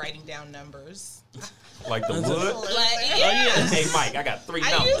miss writing down numbers. Like the wood? Hey, Mike, I got 3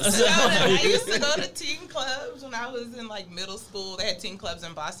 numbers. I used to go to teen clubs when I was in like middle school. They had teen clubs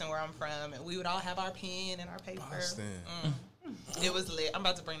in Boston where I'm from, and we would all have our pen and our paper. It was lit. I'm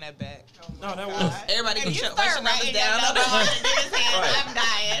about to bring that back. No, that was. Everybody can shut my numbers down. I'm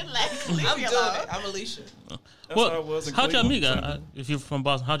dying. I'm doing it. I'm Alicia. How'd y'all meet? If you're from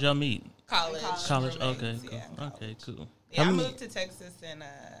Boston, how'd y'all meet? College. Okay, cool. Yeah, okay, cool. Yeah, I moved to Texas in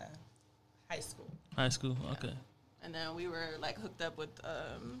high school. High school, okay. And then we were like hooked up with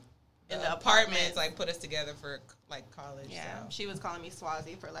in the apartments, like put us together for like college. Yeah, so. She was calling me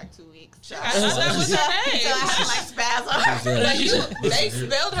Swazi for like 2 weeks. So that was her name. So I had like spasm. They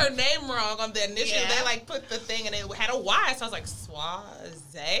spelled her name wrong on the initial. Yeah. They like put the thing and it had a Y, so I was like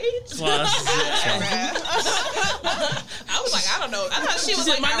Swazi. I was like, I don't know. I thought she was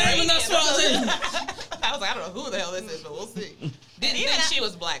like my name is not Swazi. I was like, I don't know who the hell this is, but we'll see. Didn't think she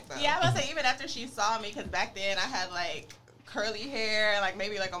was black though. Yeah, I was like, even after she saw me, because back then I had like curly hair, like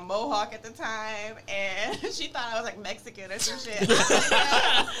maybe like a mohawk at the time, and she thought I was like Mexican or some shit.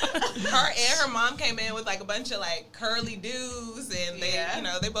 Her and her mom came in with like a bunch of like curly dudes, and they, you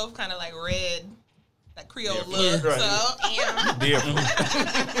know, they both kind of like red, that Creole look. Right. So I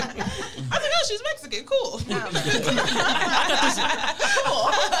was like, oh, she's Mexican, cool.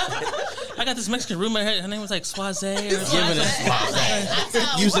 I got this Mexican roommate. Her name was like Swazi or something.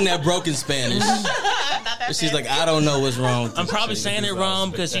 Using that broken Spanish. She's like, I don't know what's wrong. I'm probably saying it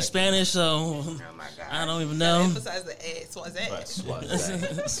wrong because she's Spanish, so I don't even know. Emphasize the A, Swazi.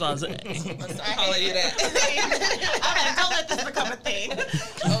 Swazi. I'm calling you that. Don't let this become a thing.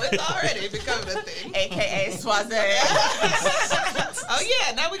 Oh, It's already becoming a thing. AKA Swaze. Oh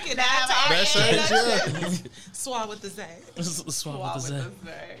yeah, now we can have That's it. Swab with the Z. Swap with the Z.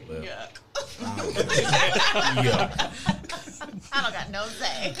 I don't got no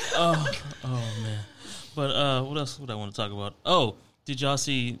say. Oh man. But what else would I want to talk about? Oh, did y'all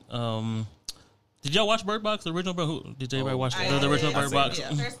see? Did y'all watch Bird Box? The original Bird? Did everybody watch the original Bird Box? Yeah.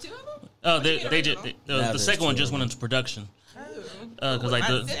 There's two of them? Oh, they just the second one just went into production. Because like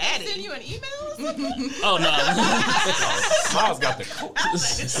Did they send you an email or something? oh no, Miles got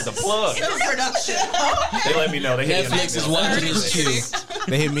the plug. Production. They let me know. They hit Netflix is watching this too.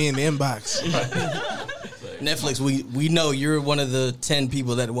 They hit me in the inbox. Netflix, we know you're one of the 10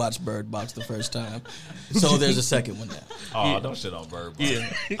 people that watched Bird Box the first time. So there's a second one now. Oh, don't shit on Bird Box.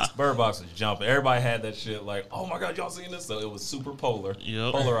 Yeah. Bird Box was jumping. Everybody had that shit like, oh my God, y'all seen this? So it was super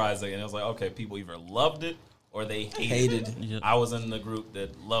polarizing. And it was like, okay, people either loved it or they hated it. Yep. I was in the group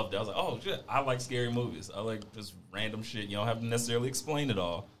that loved it. I was like, oh shit, I like scary movies. I like just random shit. You don't have to necessarily explain it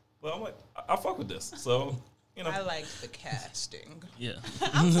all. But I'm like, I fuck with this. So, you know. I liked the casting. yeah.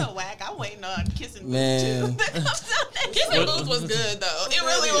 I'm so whack. I'm waiting on Kissing Booth Man. too. Kissing Booth was good though. It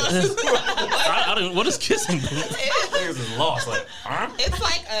really was. I don't. What is Kissing Booth? Niggas is lost. Like, huh? It's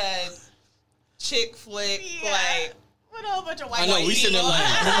like a chick flick, like. With a whole bunch of white I know, we sitting there like,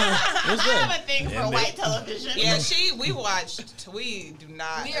 I have a thing for white television. Yeah, we do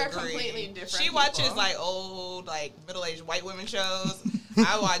not We are agree. completely different She watches people. like old, like middle-aged white women shows.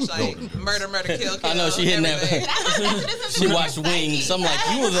 I watch like murder, kill. I know she hitting everything. that. She watched Wings. I'm like,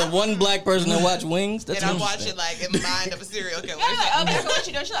 you were the one black person that watched Wings? That's And I interesting. watch it like in the mind of a serial killer. Yeah, like, okay, so what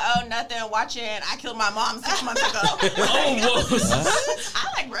you doing? She's like, oh, nothing. Watching I Killed My Mom 6 months ago. Oh, whoa.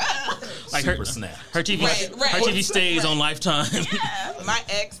 I'm like, bruh. Like Super snap. Her TV, Right. her TV stays on Lifetime. My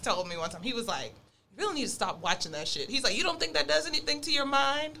ex told me one time, he was like, you really need to stop watching that shit. He's like, you don't think that does anything to your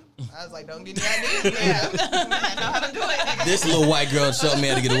mind? I was like, don't get any ideas, man. I know how to do it. This little white girl showed me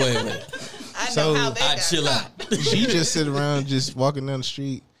how to get away with it. I know So, how they I got chill caught. out. She just sit around just walking down the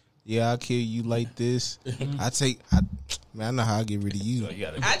street. Yeah, I'll kill you like this. I know how I get rid of you. So you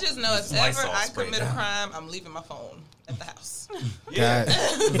gotta I just know if some ever Lysol I spray commit a down. crime, I'm leaving my phone at the house. Yeah.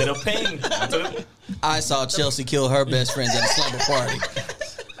 God. Bit of pain. I saw Chelsea kill her best friends at a slumber party.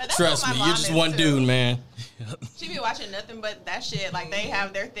 But that's Trust what me, my you're mom just is, one too. dude, man. She be watching nothing but that shit. Like, they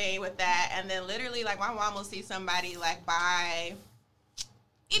have their thing with that. And then literally, like, my mom will see somebody, like, buy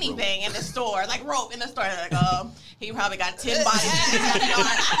anything in the store. Like, rope in the store. They're like, he probably got 10 bodies in his backyard.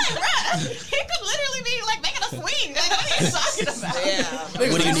 I mean, bruh, he could literally be, like, making a swing. Like, what are you talking about? Yeah.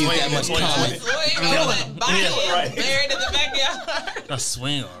 What do you need that much comment? Body buried in the backyard. A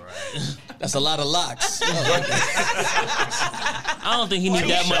swing, all right. That's a lot of locks. I don't think he need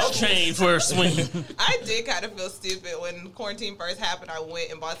that much chain for a swing. I did kind of feel stupid when quarantine first happened. I went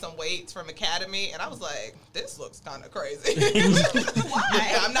and bought some weights from Academy, and I was like, this looks kind of crazy.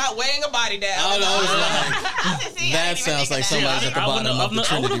 Why? I'm not weighing a body down. I was like, that sounds like somebody's at the bottom of the I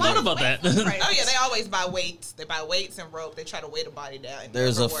Trinity would have thought room. about that. Oh, yeah, they always buy weights. They buy weights and rope. They try to weight a body down. It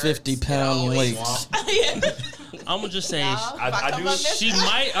There's a never works. 50-pound It weight. always- I'm gonna just say I do. she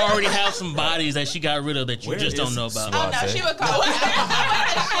might already have some bodies that she got rid of that you Where just is don't know about. Oh, no, she would call it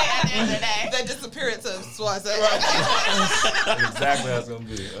at the end of the day. The disappearance of Swaze. Exactly how it's gonna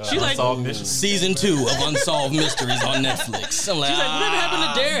be. She like- Unsolved Mysteries. Season 2 of Unsolved Mysteries on Netflix. I'm like, She's like, whatever happened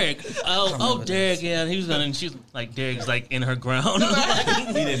to Derek? Oh, remember Derek, yeah, he was gonna. And she's like, Derek's like in her ground.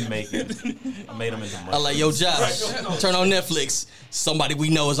 He didn't make it. I made him into money. I'm like, yo, Josh, turn on Netflix. Somebody we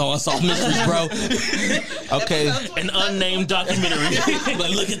know is on Unsolved Mysteries, bro. Okay. An unnamed documentary. But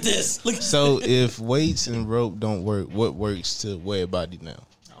look at this. Look. So if weights and rope don't work, what works to weigh a body down?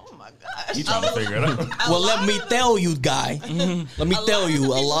 Oh, my gosh. You trying to figure it out? Well, let me tell you, guy. Let me tell you,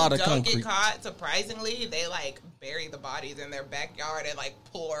 a lot of don't concrete. get caught. Surprisingly, they like bury the bodies in their backyard and like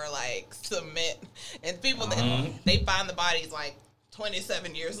pour like cement. And people they find the bodies like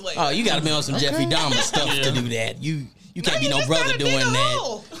 27 years later. Oh, you got to be on some Jeffrey Dahmer stuff to do that. You can't be no brother doing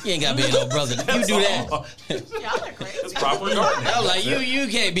that. You ain't got to be no brother. You do that. Y'all are crazy. It's proper gardening. I'm like, you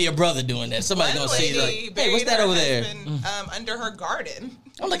can't be a brother doing that. Somebody's One going to see, lady like, hey, what's buried that her over there? husband, under her garden.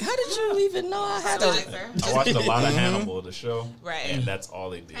 I'm like, how did you even know I had Like a... her. I watched a lot of Hannibal, the show. Right. And that's all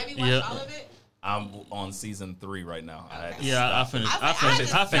they did. Have you watched Yeah. all of it? I'm on season 3 right now. I finished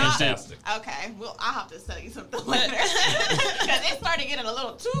it. Okay, well, I'll have to tell you something later because it started getting a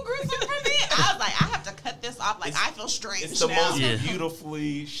little too gruesome for me. I was like, I have to cut this off. Like, I feel strange. It's the now. most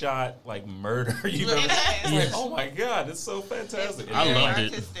beautifully shot like murder you've ever. It's like, oh my god, it's so fantastic. I loved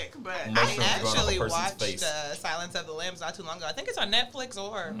it. But I actually watched Silence of the Lambs not too long ago. I think it's on Netflix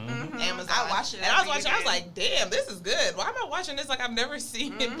or Amazon. I watched it, and I was like, damn, this is good. Why am I watching this like I've never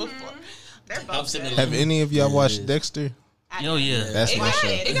seen it before? They're both good. Have any of y'all watched Dexter? Oh yeah, that's my show.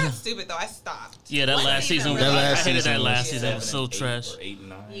 It got stupid though. I stopped. Yeah, that last season. I hated that last season. It was so trash. 8 and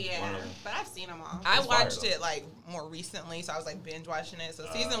 9. Yeah, but I've seen them all. I watched it like more recently, so I was like binge watching it. So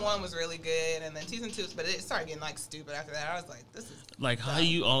season 1 was really good, and then season 2, but it started getting like stupid after that. I was like, this is like how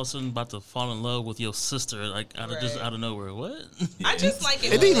you all of a sudden about to fall in love with your sister like out of nowhere. What? I just like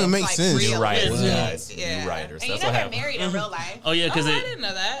it. It didn't even make sense. You're right. Yeah. New writers. And That's you what know happened. they're married in real life. Oh yeah, because I didn't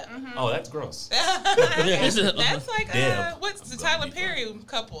know that. Oh, that's gross. That's like Deb. what's the Tyler Perry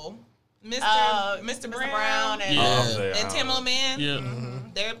couple? Mr. Brown and Tamela Mann.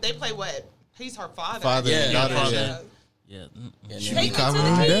 Yeah. They play what? He's her father. Father and daughter. Yeah. She calling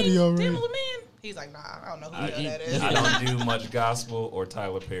him daddy already. Tamela Mann. He's like, nah, I don't know who that is. I don't do much gospel or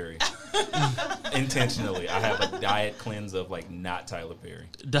Tyler Perry. Intentionally, I have a diet cleanse of like not Tyler Perry.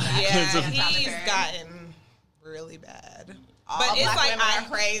 He's gotten really bad. But it's like I'm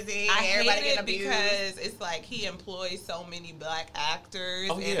crazy. Everybody hate getting it abused because it's like he employs so many black actors,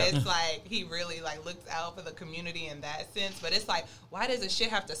 and it's like he really like looks out for the community in that sense. But it's like, why does the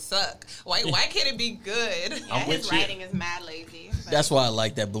shit have to suck? Why can't it be good? Yeah, his writing is mad lazy. That's why I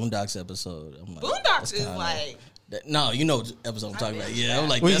like that Boondocks episode. I'm like, Boondocks is like. No, you know what episode I'm talking about. Yeah, I'm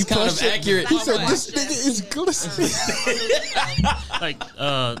like, When that's you kind of touch it, accurate. He said, this nigga is glistening.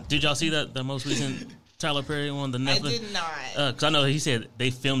 Like, did y'all see that most recent Tyler Perry one? The Netflix? I did not. Because I know he said they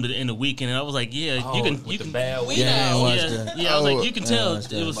filmed it in the weekend, and I was like, yeah, you can. The bad we know. I was like, you can tell it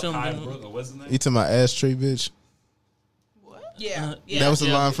was filmed. You talking about ashtray bitch? What? Yeah. That was a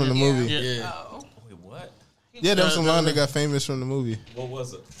line from the movie. Yeah. Oh. Wait, what? Yeah, that was a line that got famous from the movie. What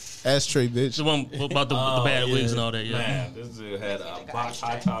was it? Ashtray bitch. The one about the bad wigs and all that. Yeah. Man, this dude had a box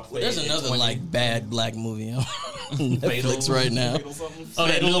high top. There's another like bad black movie on Netflix right now. Oh,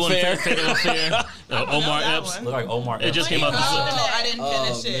 that new one, Fatal Affair. Omar Epps. Look like Omar Epps. It just came out. I didn't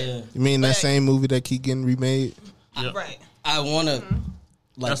finish it. You mean that same movie that keep getting remade? Yep. Right. I wanna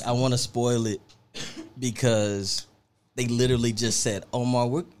spoil it because they literally just said,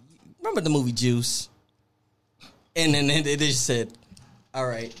 Omar, remember the movie Juice? And then they just said, all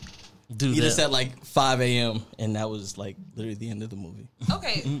right. You just said like 5 a.m. and that was like literally the end of the movie.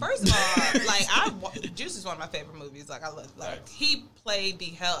 Okay, first of all, like Juice is one of my favorite movies. Like I love, he played the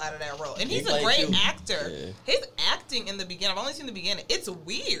hell out of that role, and he's a great actor. Yeah. His acting in the beginning, I've only seen the beginning. It's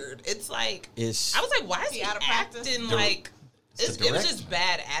weird. It's like I was like, why is he out of acting? Like it was just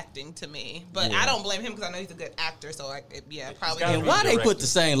bad acting to me. But I don't blame him because I know he's a good actor. So probably. And why they put the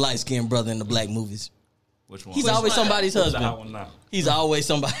same light skinned brother in the black movies? Which one? He's always somebody's husband. He's always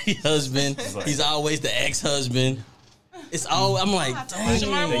somebody's husband. He's always the ex-husband. It's all. I'm like, dang.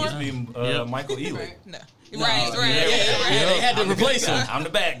 They used to be Michael Ealy. No. Right. They had to replace him. I'm the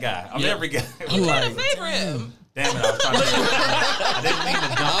bad guy. I'm every guy. I'm like, favorite. Damn it! I was trying to. I didn't mean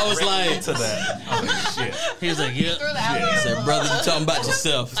to. I was like, into that. I was like, shit. He was like, yeah. He said, brother, you talking about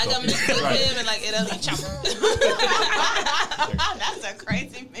yourself? Like I'm mixed with him and like Italy chopper. That's a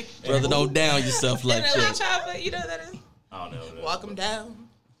crazy mix. Brother, don't down yourself like Italy that. chopper, you know what that is? I don't know. Walk him down.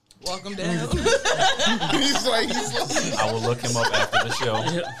 Walk him down. he's like, I will look him up after the show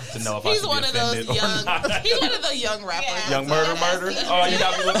to know if I should be offended or not. He's one of those young rappers. Yeah. Young murder. Oh, you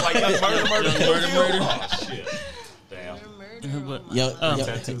got me look like young murder. Oh shit. Damn.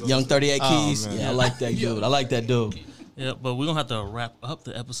 Young 38 Keys. Man. Yeah, I like that dude. I like that dude. Yeah, but we're gonna have to wrap up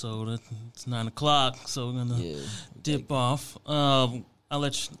the episode. It's 9:00, so we're gonna dip off. I'll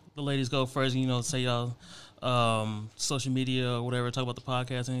let the ladies go first. Say y'all social media or whatever. Talk about the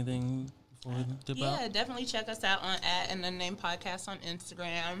podcast. Anything before we dip out? Yeah, definitely check us out on @AndTheNamePodcast on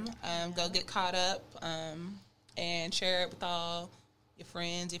Instagram. Go get caught up and share it with all your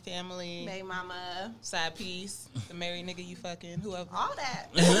friends, your family, baby mama, side piece, the married nigga you fucking, whoever. All that.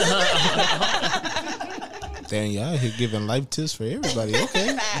 Damn, y'all here giving life tips for everybody.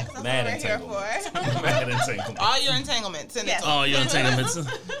 Okay. Mad entanglement. All your entanglements. Yes. All your entanglements.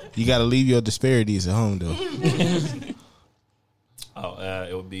 You got to leave your disparities at home, though.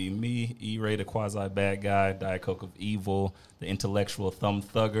 It would be me, E-Ray, the quasi-bad guy, Diet Coke of Evil, the intellectual thumb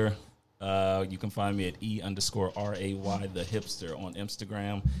thugger. You can find me at E_RAY, the hipster on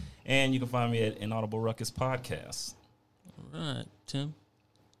Instagram. And you can find me at Inaudible Ruckus Podcast. All right. Tim,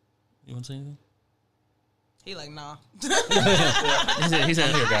 you want to say anything? He like, nah. he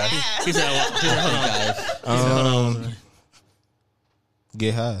said, here, guys. He said, hold on.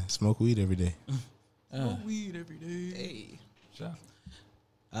 Get high, smoke weed every day. Weed every day. Hey.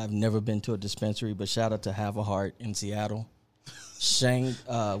 I've never been to a dispensary, but shout out to Have a Heart in Seattle.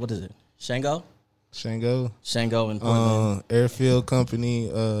 What is it? Shango in Portland. Airfield Company.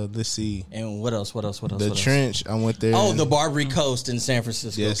 Let's see. And what else? The Trench. I went there. Oh, the Barbary Coast in San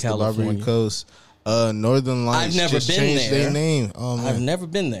Francisco, yes, California. the Barbary Coast. Northern Lights. I've never just been changed there. their name. Oh, man. I've never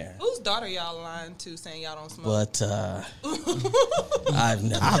been there. Whose daughter y'all lying to saying y'all don't smoke? But I've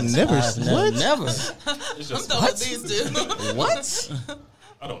never. I'm Never. done with these two. What?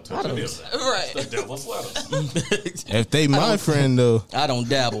 I don't touch any of that. Right. It's the devil's lettuce. If they my friend though, I don't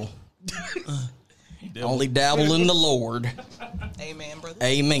dabble. Only dabble in the Lord. Amen, brother.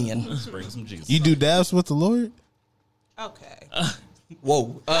 Amen. Bring some Jesus. you do dabs with the Lord. Okay.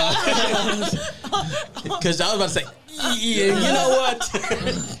 Whoa. Because I was about to say, yeah, you know what?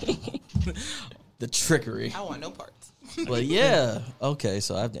 The trickery. I want no parts. But yeah. Okay,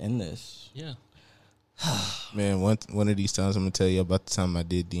 so I have to end this. Yeah. Man, one of these times I'm gonna tell you about the time I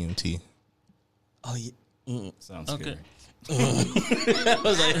did DMT. Oh yeah. Sounds Okay. scary. I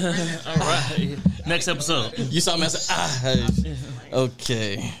was like, all right. Next episode. You saw me. I said,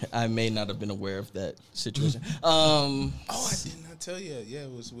 okay. I may not have been aware of that situation. Oh, I did not tell you. Yeah,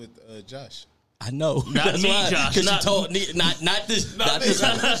 it was with Josh. I know. Not That's me, why, Josh. Because you told me not this.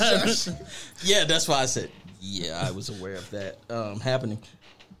 Yeah, that's why I said. Yeah, I was aware of that happening.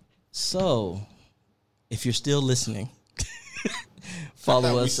 So, if you're still listening,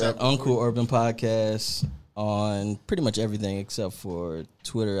 follow us at Uncool Urban Podcast on pretty much everything except for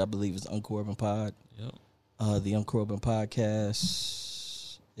Twitter. I believe it's Uncool Urban Pod. Yep. The Uncool Urban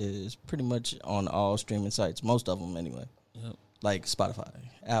Podcast is pretty much on all streaming sites, most of them anyway. Yep. Like Spotify,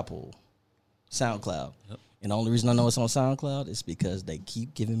 Apple, SoundCloud. Yep. And the only reason I know it's on SoundCloud is because they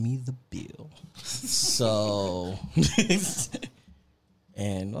keep giving me the bill. So,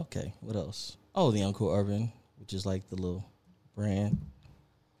 and okay, what else? Oh, the Uncool Urban, which is like the little brand,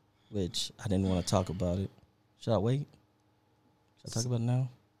 which I didn't want to talk about it. Should I wait? Should I talk about it now?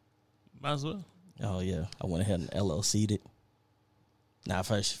 Might as well. Oh yeah, I went ahead and LLC'd it. Now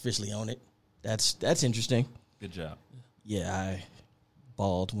if I officially own it, that's interesting. Good job. Yeah, I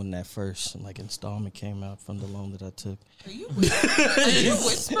bawled when that first installment came out from the loan that I took. Are you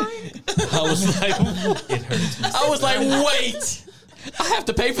whispering? I was like, It hurts me. I was like, wait, I have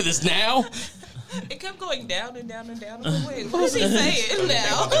to pay for this now. It kept going down and down and down. I'm like, wait, what is he saying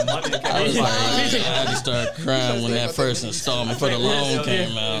now? I was like, I just started crying when that first installment for the loan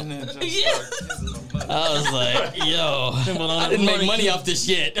came out. Yeah. I was like, yo, I didn't make money off this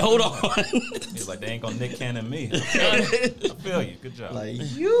yet. Hold on. He's like, they ain't gonna Nick Cannon me. I feel you. Good job. Like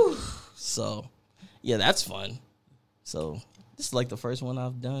you. So, yeah, that's fun. So this is like the first one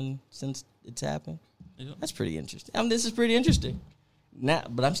I've done since it's happened. That's pretty interesting. I mean, this is pretty interesting. Now,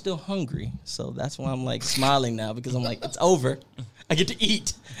 but I'm still hungry, so that's why I'm like smiling now because I'm like, it's over. I get to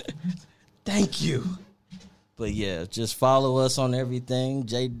eat. Thank you. But yeah, just follow us on everything.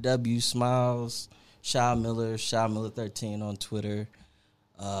 JW Smiles, Shy Miller 13 on Twitter.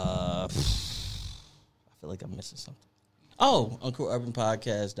 I feel like I'm missing something. Oh,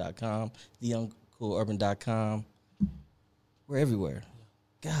 UncleUrbanPodcast.com, TheUncleUrban.com. We're everywhere.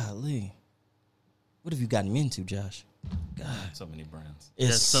 Golly. What have you gotten me into, Josh? God. So many brands.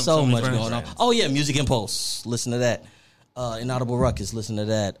 It's so much going on. Oh, yeah, Music Impulse. Listen to that. Inaudible Ruckus. Listen to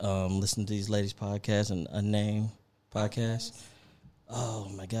that. Listen to these ladies' podcasts and A Name podcast. Oh,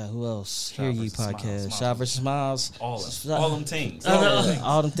 my God. Who else? Hear Ye podcast. Shop vs. Smiles. All them things.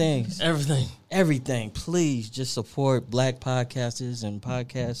 All them things. Everything. Please just support black podcasters and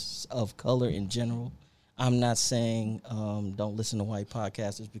podcasts of color in general. I'm not saying don't listen to white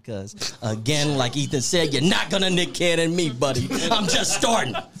podcasters because, again, like Ethan said, you're not going to Nick Cannon me, buddy. I'm just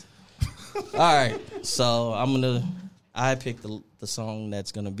starting. All right. So I picked the song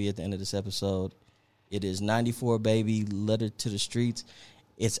that's going to be at the end of this episode. It is 94 Baby, Letter to the Streets.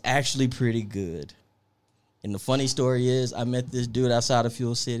 It's actually pretty good. And the funny story is I met this dude outside of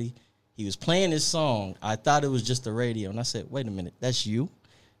Fuel City. He was playing his song. I thought it was just the radio. And I said, wait a minute, that's you?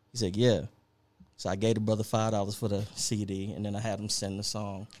 He said, yeah. So I gave the brother $5 for the CD, and then I had him send the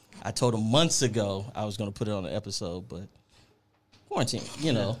song. I told him months ago I was going to put it on the episode, but quarantine,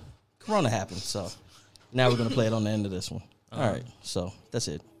 Corona happened. So now we're going to play it on the end of this one. All right, so that's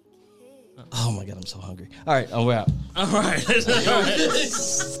it. Oh, my God, I'm so hungry. All right, we're out. All right.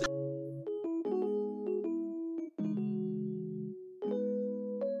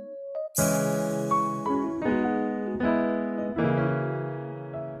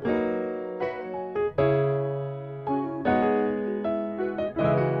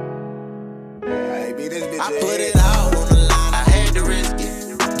 I put it all on the line, I had to risk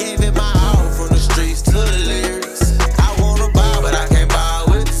it. Gave it my all from the streets to the lyrics. I wanna buy, but I can't buy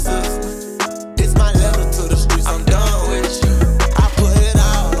with the system. This my letter to the streets, I'm done with you. I put it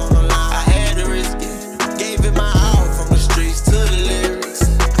all on the line, I had to risk it. Gave it my all from the streets to the lyrics.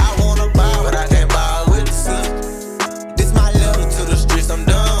 I wanna buy, but I can't buy with the system. This my letter to the streets, I'm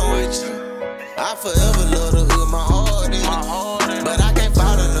done with you. I forever love the hood, my heart in it. But I can't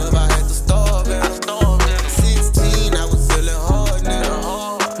fall in love, I had to starve in it. 16, I was feeling hard,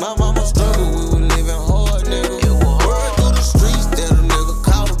 nigga. My mama struggled, we were living hard, nigga. Word through the streets that a nigga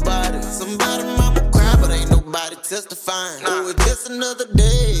caught about it. Somebody mama cry, but ain't nobody testifying. Oh, it's just another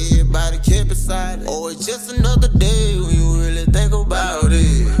day, everybody kept beside it. Oh, it's just another day when you really think about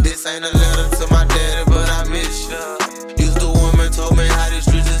it. This ain't a letter to my daddy, but I miss you. Used to woman told me how these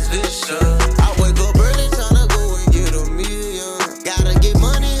streets is vicious.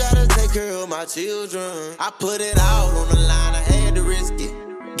 My children, I put it all on the line, I had to risk it.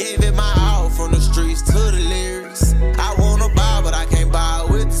 Gave it my all from the streets to the lyrics. I wanna buy, but I can't buy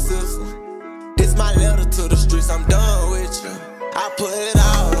with the system. This my letter to the streets, I'm done with you. I put it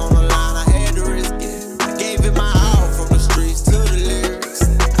all on the line, I had to risk it. Gave it my all from the streets to the lyrics.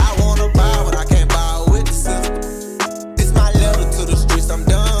 I wanna buy, but I can't buy with the system. This my letter to the streets, I'm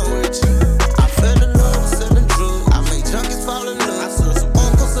done with you. I fell in love with selling drugs. I made junkies fall in love. I served some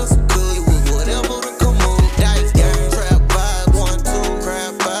uncles and some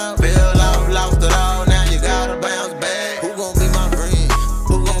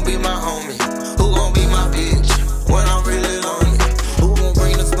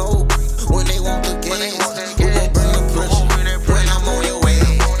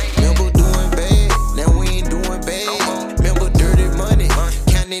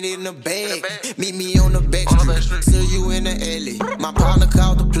in the bag, meet me on the back street. See you in the alley. My partner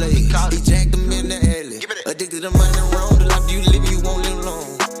called the place. He jacked him in the alley. Addicted to money wrong. The life you live, you won't live long.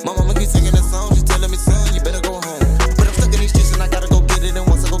 My mama keep singing that song. She telling me, son, you better go home. But I'm stuck in these streets and I gotta go get it. And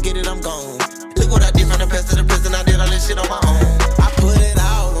once I go get it, I'm gone. Look what I did from the past to the prison. I did all this shit on my own. I put it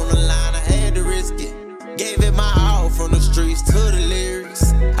all on the line. I had to risk it. Gave it my all from the streets to the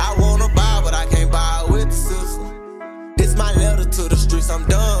lyrics. I wanna buy, but I can't buy with the system. This my letter to the streets, I'm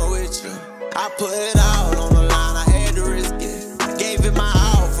done with you. I put it